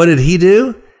 So what did he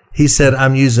do? He said,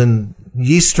 I'm using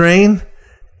yeast strain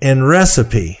and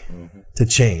recipe to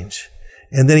change.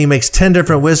 And then he makes 10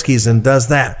 different whiskeys and does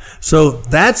that. So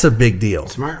that's a big deal.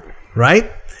 Smart.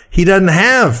 Right? He doesn't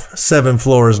have 7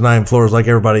 floors, 9 floors like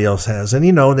everybody else has. And,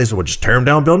 they said, well, just tear them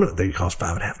down, build them. They cost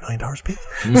 $5.5 million a piece.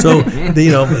 So,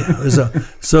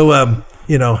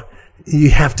 you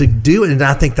have to do it. And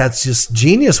I think that's just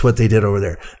genius what they did over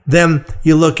there. Then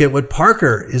you look at what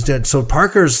Parker is doing. So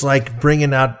Parker's like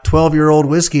bringing out 12-year-old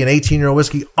whiskey and 18-year-old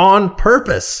whiskey on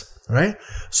purpose, right?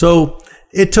 So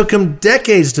it took him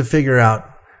decades to figure out,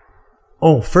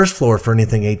 first floor for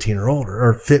anything 18 or older,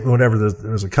 or fit whatever.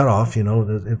 There's a cutoff,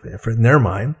 in their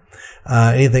mind.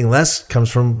 Anything less can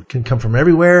come from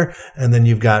everywhere. And then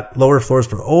you've got lower floors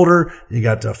for older. You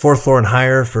got fourth floor and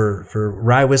higher for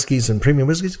rye whiskeys and premium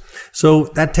whiskeys. So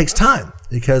that takes time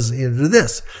because do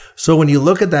this. So when you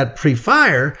look at that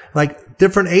pre-fire, like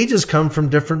different ages come from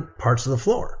different parts of the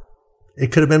floor.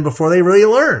 It could have been before they really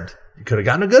learned. You could have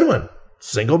gotten a good one.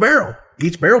 Single barrel.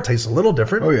 Each barrel tastes a little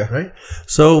different. Oh yeah. Right.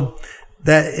 So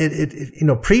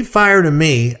that pre-fire to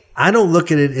me, I don't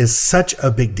look at it as such a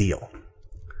big deal.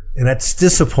 And that's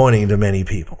disappointing to many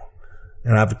people.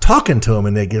 And I've been talking to them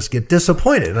and they just get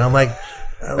disappointed. And I'm like,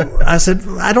 I said,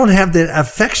 I don't have the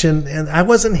affection. And I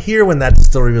wasn't here when that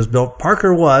distillery was built.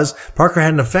 Parker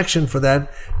had an affection for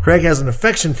that. Craig has an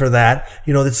affection for that.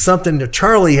 It's something that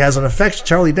Charlie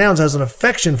Downs has an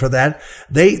affection for that.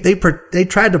 They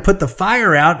tried to put the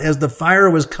fire out as the fire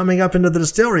was coming up into the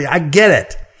distillery. I get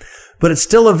it. But it's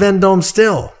still a Vendôme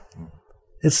still.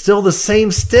 It's still the same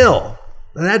still.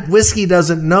 And that whiskey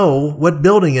doesn't know what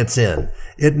building it's in.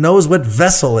 It knows what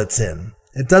vessel it's in.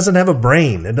 It doesn't have a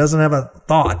brain. It doesn't have a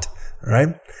thought,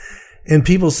 right? And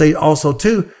people say also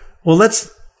too,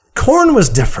 corn was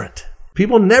different.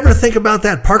 People never think about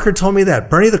that. Parker told me that.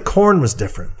 Bernie, the corn was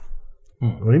different.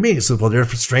 What do you mean? He said, there are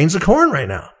strains of corn right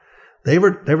now. There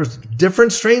was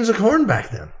different strains of corn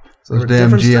back then. Those damn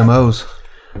GMOs. Stuff.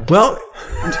 Well,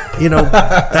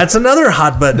 that's another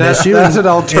hot button issue. That's an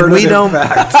alternative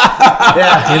fact.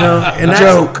 Yeah. And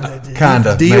joke, kind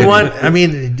of. Do you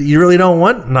you really don't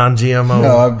want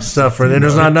non-GMO stuff, and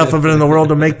there's not enough of it in the world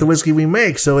to make the whiskey we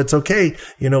make, so it's okay.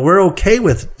 We're okay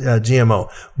with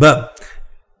GMO. But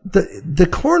the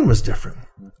corn was different.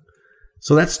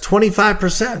 So that's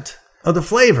 25% of the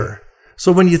flavor.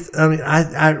 So when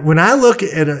when I look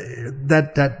at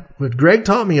that what Greg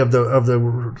taught me of the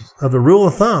rule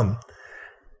of thumb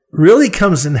really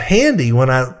comes in handy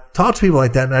when I talk to people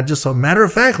like that, and I just so matter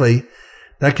of factly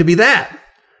that could be that.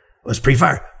 It's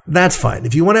pre-fire. That's fine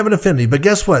if you want to have an affinity. But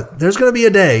guess what? There's going to be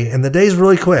a day, and the day's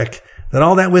really quick, that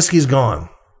all that whiskey's gone.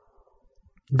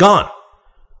 Gone.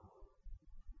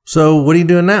 So what are you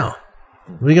doing now?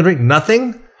 Are you going to drink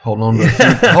nothing? Hold on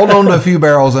to a few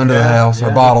barrels under the house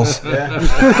or bottles. Yeah.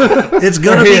 It's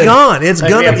gonna be gone. It's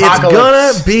gonna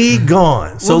be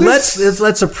gone. So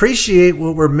let's appreciate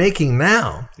what we're making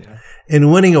now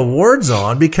and winning awards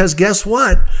on, because guess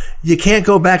what? You can't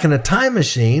go back in a time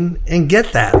machine and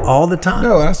get that all the time.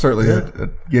 No, I certainly get it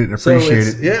and appreciate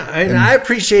it. Yeah, I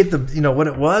appreciate what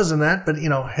it was and that, but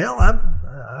hell,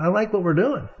 I like what we're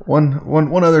doing.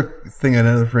 One other thing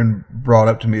another friend brought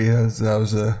up to me as I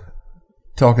was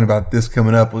talking about this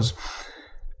coming up was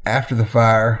after the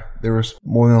fire, there was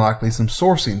more than likely some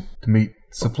sourcing to meet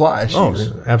supply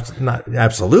issues.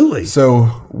 Absolutely.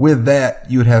 So with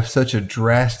that, you would have such a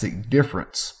drastic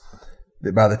difference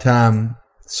that by the time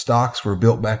stocks were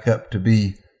built back up to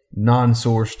be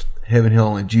non-sourced Heaven Hill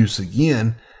only juice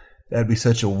again, that'd be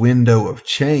such a window of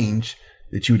change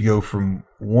that you would go from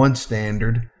one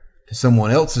standard to someone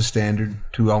else's standard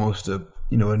to almost a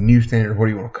a new standard, what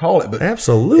do you want to call it? But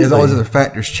Absolutely. as all these other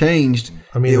factors changed,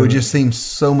 I mean, it would just seem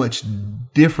so much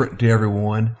different to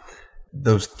everyone.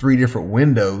 Those 3 different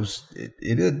windows,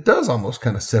 it does almost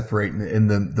kind of separate in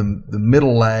the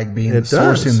middle lag being the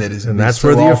sourcing that is, and that's so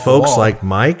where your off the folks wall. like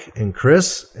Mike and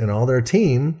Chris and all their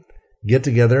team get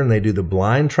together and they do the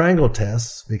blind triangle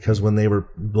tests, because when they were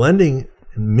blending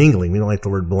and mingling, we don't like the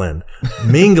word blend,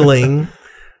 mingling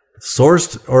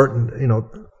sourced or,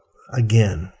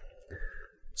 again.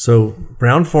 So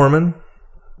Brown-Forman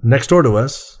next door to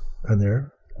us, and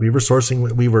there we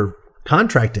were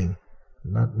contracting.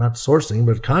 Not sourcing,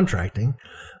 but contracting.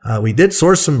 We did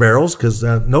source some barrels because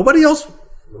nobody else.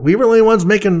 We were the only ones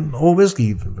making old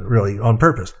whiskey really on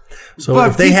purpose. So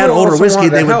But if they had people older also whiskey,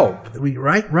 wanted they to would.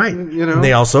 help. Right. And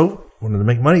they also wanted to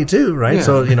make money too, right? Yeah.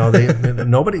 So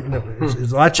nobody.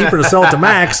 It's a lot cheaper to sell it to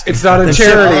Max. It's not a than ship-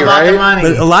 charity, All about the right? money.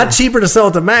 But a lot cheaper to sell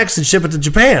it to Max and ship it to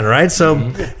Japan, right?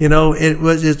 So it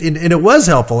was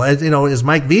helpful. As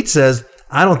Mike Veach says,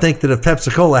 I don't think that if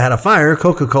Pepsi-Cola had a fire,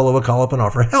 Coca-Cola would call up and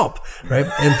offer help, right?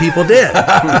 And people did.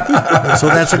 So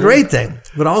that's a great thing.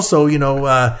 But also,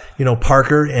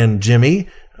 Parker and Jimmy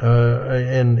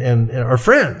and are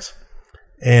friends,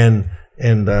 and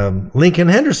Lincoln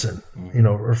Henderson,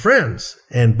 are friends,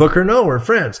 and Booker No are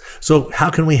friends. So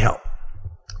how can we help?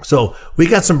 So we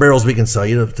got some barrels we can sell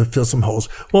you to fill some holes.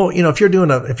 Well, if you're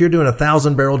doing a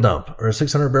 1,000 barrel dump or a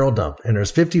 600 barrel dump, and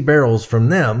there's 50 barrels from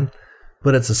them,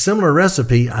 but it's a similar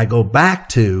recipe, I go back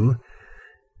to,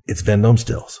 it's Vendome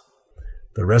stills.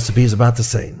 The recipe is about the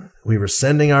same. We were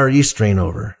sending our yeast strain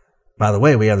over. By the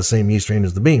way, we have the same yeast strain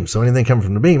as the Beam. So anything coming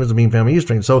from the Beam is the Beam family yeast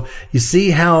strain. So you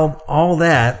see how all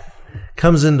that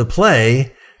comes into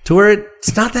play to where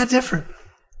it's not that different,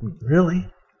 really.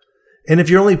 And if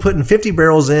you're only putting 50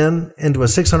 barrels into a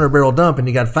 600 barrel dump and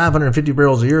you got 550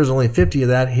 barrels a year, there's only 50 of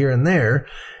that here and there.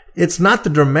 It's not the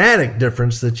dramatic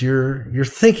difference that you're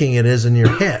thinking it is in your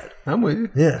head. I'm with you.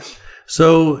 Yes.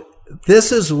 So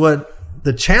this is what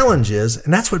the challenge is,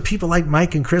 and that's what people like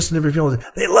Mike and Chris and different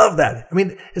people, they love that. I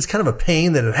mean, it's kind of a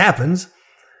pain that it happens.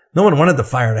 No one wanted the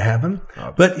fire to happen,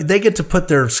 but they get to put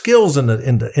their skills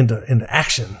into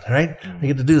action, right? They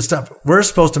get to do the stuff. We're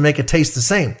supposed to make it taste the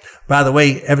same. By the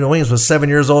way, Evan Williams was 7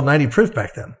 years old, 90 proof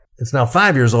back then. It's now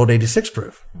 5 years old, 86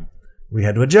 proof. We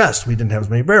had to adjust. We didn't have as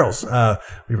many barrels.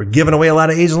 We were giving away a lot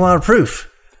of age and a lot of proof.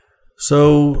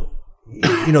 So,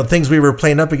 things we were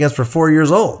playing up against for 4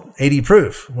 years old, 80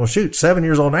 proof. Well, shoot, 7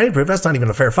 years old, 90 proof. That's not even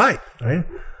a fair fight, right?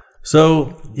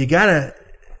 So you gotta,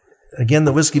 again,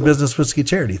 the whiskey business, whiskey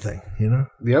charity thing,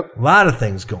 Yep. a lot of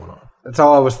things going on. That's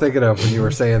all I was thinking of when you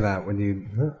were saying that, when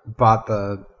you bought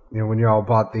when you all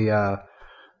bought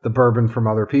the bourbon from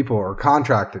other people or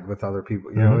contracted with other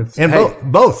people. It's And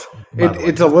both. by the way.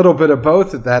 It's a little bit of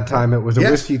both at that time. It was a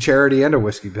Yes. whiskey charity and a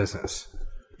whiskey business.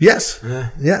 Yes.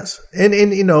 Yes. And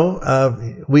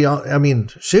we all,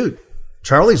 shoot,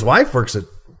 Charlie's wife works at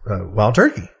Wild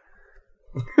Turkey.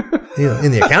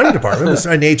 In the accounting department,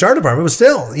 in the HR department, but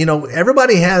still,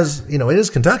 everybody has, it is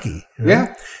Kentucky.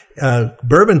 Right? Yeah.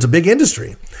 Bourbon's a big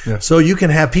industry. Yeah. So you can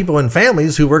have people in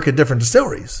families who work at different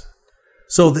distilleries.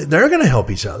 So they're going to help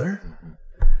each other.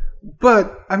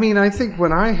 But, I think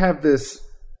when I have this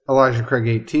Elijah Craig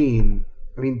 18,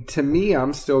 to me,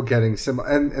 I'm still getting similar.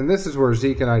 And this is where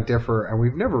Zeke and I differ, and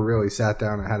we've never really sat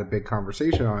down and had a big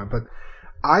conversation on it. But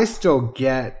I still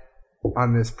get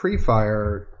on this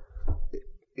pre-fire,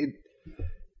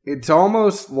 it's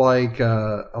almost like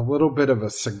a little bit of a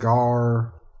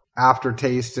cigar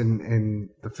aftertaste in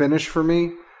the finish for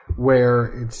me, where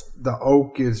it's the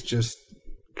oak is just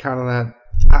kind of that.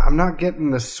 I'm not getting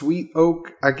the sweet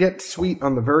oak. I get sweet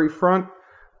on the very front,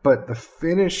 but the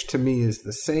finish to me is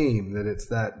the same. That it's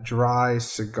that dry,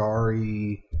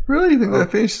 cigar-y. Really? You think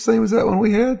that finished the same as that one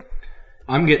we had?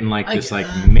 I'm getting this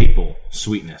maple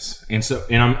sweetness, and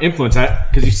I'm influenced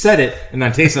because you said it, and I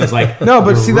tasted it. I was like, No,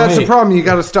 but see, that's the problem. You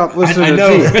got to stop listening I to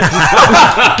know. Zeke.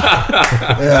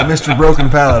 Yeah, Mr. Broken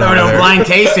Palate. No, over there. blind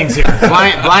tastings here.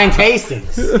 Blind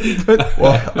tastings.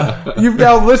 You've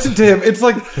now listened to him. It's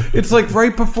like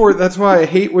right before. That's why I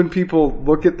hate when people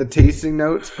look at the tasting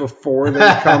notes before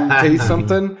they come taste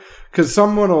something, because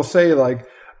someone will say like,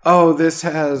 "Oh, this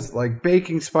has like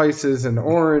baking spices and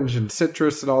orange and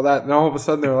citrus and all that," and all of a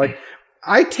sudden they're like,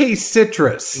 "I taste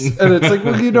citrus," and it's like,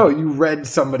 well, you read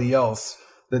somebody else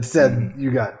that said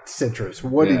you got citrus.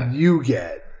 What did you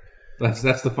get?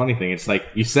 That's the funny thing. It's like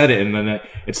you said it, and then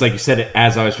it's like you said it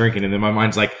as I was drinking, and then my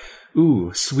mind's like,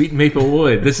 "Ooh, sweet maple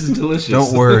wood. This is delicious."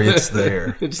 Don't worry, it's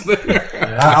there. It's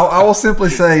there. I will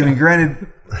simply say, granted,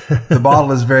 the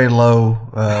bottle is very low,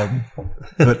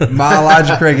 but my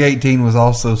Elijah Craig 18 was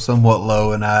also somewhat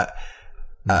low, and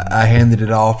I handed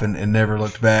it off and never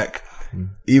looked back.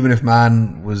 Even if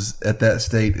mine was at that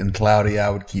state and cloudy, I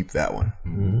would keep that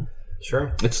one.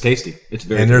 Sure. It's tasty. It's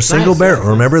very. And they're single barrel.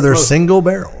 Remember, they're single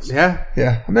barrels. Yeah.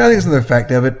 Yeah, I mean, I think it's another fact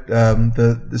of it.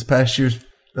 This past year's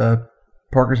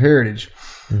Parker's Heritage,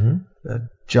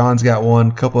 John's got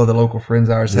one. A couple other local friends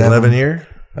of ours have 11 them. year.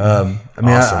 I mean,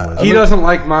 Awesome. He doesn't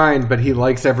like mine, but he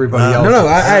likes everybody else. No,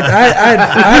 I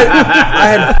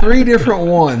had 3 different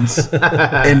ones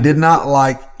and did not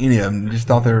like any of them. Just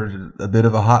thought they were a bit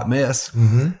of a hot mess.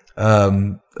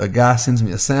 A guy sends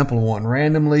me a sample of one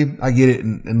randomly. I get it,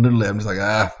 and literally I'm just like,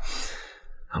 I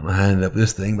don't know how I ended up with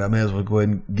this thing, but I may as well go ahead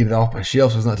and get it off my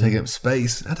shelf so it's not taking up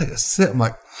space. I take a sip, I'm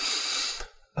like,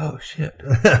 oh shit,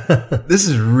 this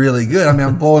is really good. I mean,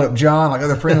 I'm blowing up John, like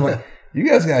other friends, I'm like, you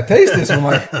guys gotta taste this. I'm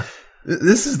like,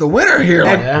 this is the winner here.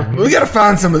 Like, we gotta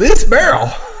find some of this barrel.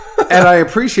 And I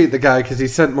appreciate the guy because he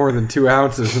sent more than 2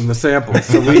 ounces in the sample.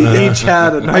 So we each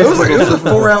had a nice It was a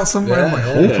 4 ounce somewhere. I'm like,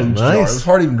 Whole Foods jar. nice. It was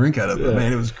hard to even drink out of it.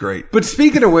 Man, it was great. But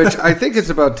speaking of which, I think it's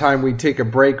about time we take a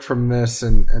break from this.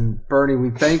 And Bernie,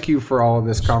 we thank you for all of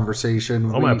this conversation.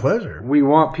 My pleasure. We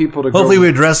want people to Hopefully go. we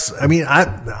address, I mean,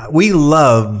 we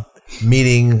love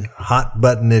meeting hot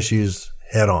button issues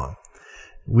head on.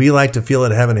 We like to feel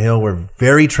at Heaven Hill. We're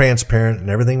very transparent in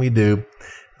everything we do.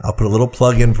 I'll put a little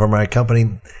plug in for my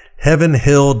company,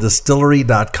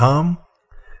 heavenhilldistillery.com.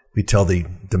 We tell the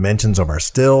dimensions of our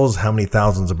stills, how many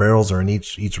thousands of barrels are in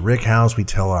each rick house. We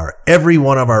tell every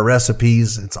one of our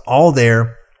recipes. It's all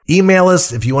there. Email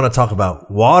us if you want to talk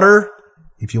about water,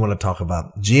 if you want to talk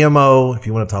about GMO, if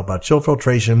you want to talk about chill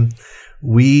filtration.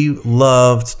 We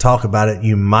love to talk about it.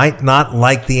 You might not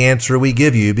like the answer we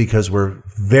give you because we're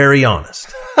very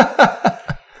honest,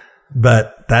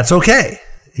 but that's okay.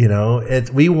 You know,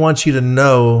 we want you to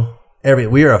know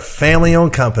we are a family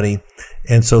owned company.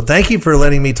 And so thank you for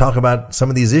letting me talk about some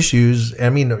of these issues.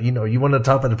 I mean, you want to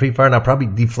talk about the pre-fire and I probably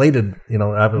deflated, I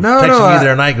was texting you the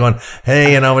other night going,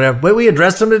 hey, whatever, but we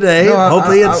addressed them today.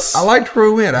 Hopefully I liked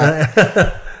where we went.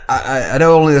 I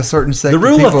know only a certain the segment.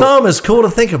 rule of thumb is cool to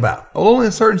think about. Only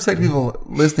a certain segment of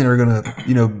people listening are going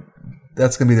to,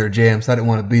 that's going to be their jam. So I didn't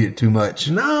want to beat it too much.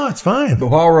 No, it's fine. But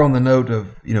while we're on the note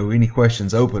of, any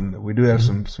questions open, we do have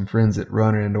some friends that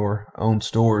run and/or own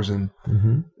stores, and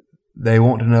they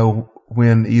want to know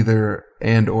when either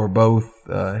and or both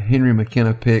Henry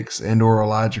McKenna picks and or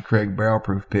Elijah Craig barrel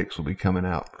proof picks will be coming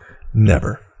out.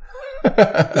 Never.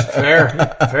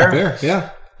 Fair. Yeah.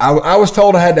 I was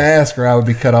told I had to ask or I would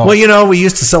be cut off. Well, we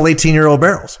used to sell 18-year-old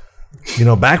barrels.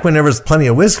 Back when there was plenty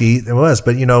of whiskey, there was,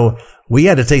 but we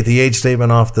had to take the age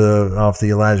statement off the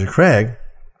Elijah Craig,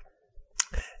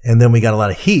 and then we got a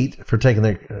lot of heat for taking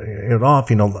it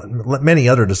off. Many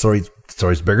other distilleries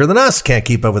bigger than us can't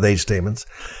keep up with age statements.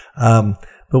 But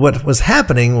what was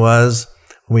happening was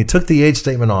when we took the age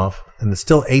statement off, and it's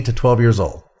still 8 to 12 years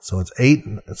old, so it's 8.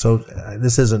 So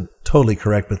this isn't totally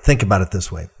correct, but think about it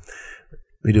this way.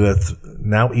 We do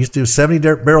now we used to do 70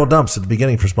 barrel dumps at the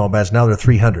beginning for small batch. Now they're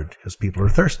 300 because people are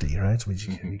thirsty, right? So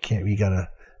you got a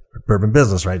bourbon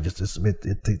business, right?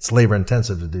 It's labor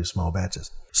intensive to do small batches.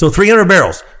 So 300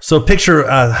 barrels. So picture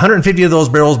 150 of those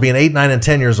barrels being 8, 9, and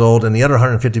 10 years old, and the other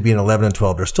 150 being 11 and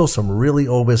 12. There's still some really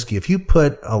old whiskey. If you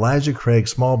put Elijah Craig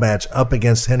small batch up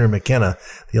against Henry McKenna,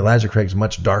 the Elijah Craig's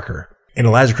much darker. And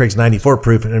Elijah Craig's 94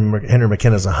 proof, and Henry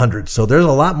McKenna's 100. So there's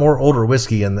a lot more older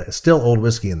whiskey still old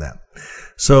whiskey in that.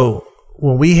 So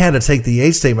when we had to take the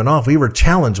age statement off, we were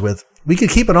challenged with, we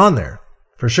could keep it on there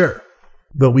for sure,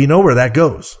 but we know where that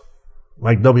goes,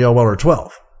 like W.L. Weller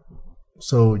 12.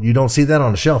 So you don't see that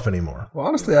on the shelf anymore. Well,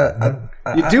 honestly,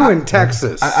 You do in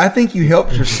Texas. I think you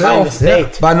helped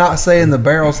yourself by not saying the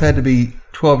barrels had to be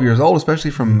 12 years old,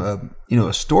 especially from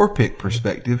a store pick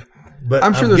perspective. But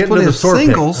I'm sure there's plenty of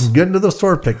singles. I'm getting to the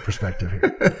store pick perspective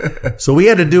here. So we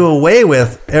had to do away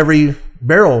with every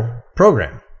barrel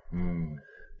program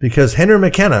because Henry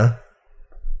McKenna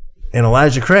and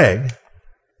Elijah Craig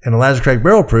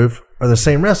barrel proof are the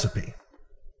same recipe.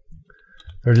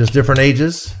 They're just different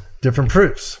ages, different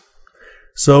proofs.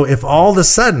 So if all of a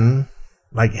sudden,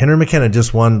 like Henry McKenna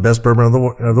just won best bourbon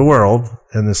of the world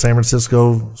in the San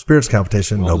Francisco Spirits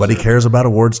Competition, nobody cares about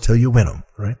awards till you win them,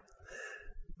 right?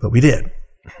 But we did.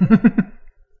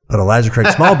 But Elijah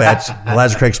Craig Small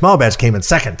Batch came in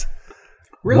second.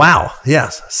 Really? Wow.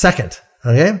 Yes. Second.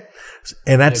 Okay.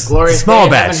 And that's small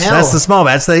batch. That's the small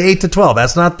batch. The 8 to 12.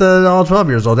 That's not the all 12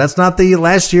 years old. That's not the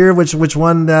last year, which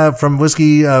won from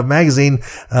Whiskey Magazine,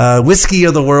 Whiskey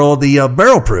of the World, the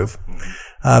barrel proof.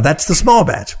 That's the small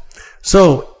batch.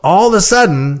 So all of a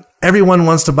sudden, everyone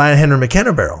wants to buy a Henry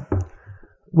McKenna barrel.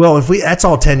 Well, that's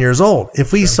all 10 years old.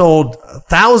 If we sold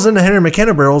 1,000 Henry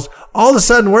McKenna barrels, all of a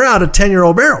sudden we're out of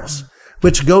 10-year-old barrels,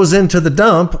 which goes into the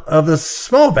dump of the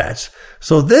small batch.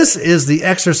 So this is the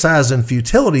exercise in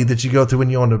futility that you go through when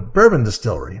you own a bourbon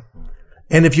distillery.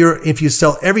 And if you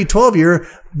sell every 12-year,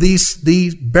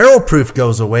 the barrel proof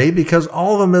goes away because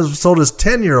all of them is sold as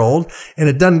 10-year-old and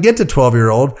it doesn't get to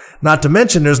 12-year-old. Not to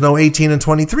mention there's no 18 and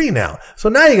 23 now. So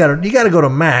now you got to go to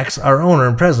Max, our owner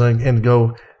and president, and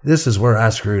go, this is where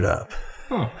I screwed up.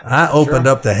 I opened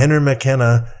up the Henry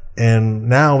McKenna, and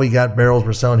now we got barrels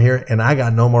we're selling here, and I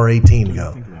got no more 18 to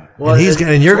go. Well,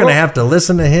 and you're going to have to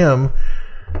listen to him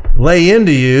lay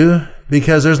into you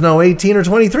because there's no 18 or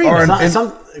 23. Go ahead. I'm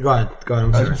sorry. I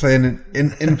was saying,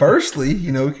 inversely,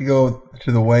 we could go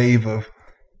to the wave of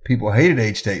people hated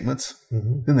age statements,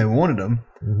 then they wanted them.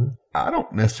 I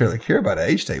don't necessarily care about an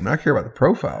age statement. I care about the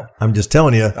profile. I'm just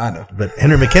telling you. I know. But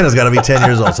Henry McKenna's got to be 10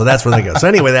 years old, so that's where they go. So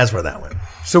anyway, that's where that went.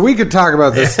 So we could talk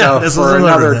about this stuff for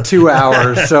another 2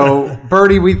 hours. So,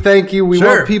 Bertie, we thank you. We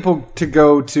want people to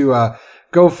go to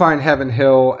go find Heaven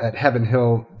Hill at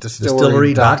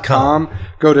heavenhilldistillery.com.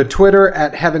 Go to Twitter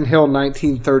at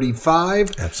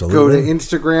heavenhill1935. Absolutely. Go to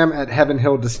Instagram at Heaven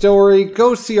Hill Distillery.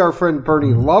 Go see our friend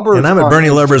Bernie Lubbers. And I'm at Bernie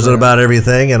Lubbers at about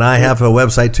everything. And I have a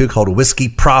website too called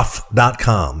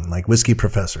whiskeyprof.com, like whiskey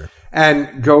professor.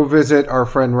 And go visit our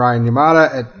friend Ryan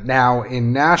Yamada at Now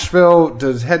in Nashville.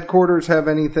 Does headquarters have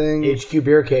anything?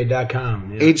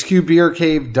 HQBeerCave.com. Yeah.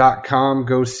 HQBeerCave.com.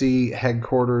 Go see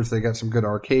headquarters. They got some good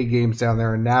arcade games down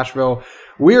there in Nashville.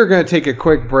 We are going to take a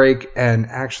quick break and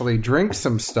actually drink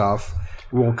some stuff.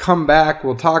 We'll come back.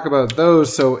 We'll talk about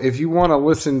those. So if you want to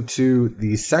listen to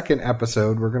the second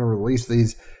episode, we're going to release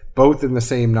these both in the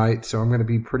same night. So I'm going to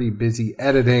be pretty busy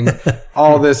editing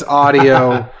all this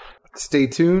audio. Stay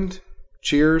tuned.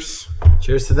 Cheers.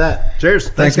 Cheers to that. Cheers.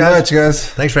 Thanks, guys.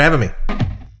 Thanks for having me.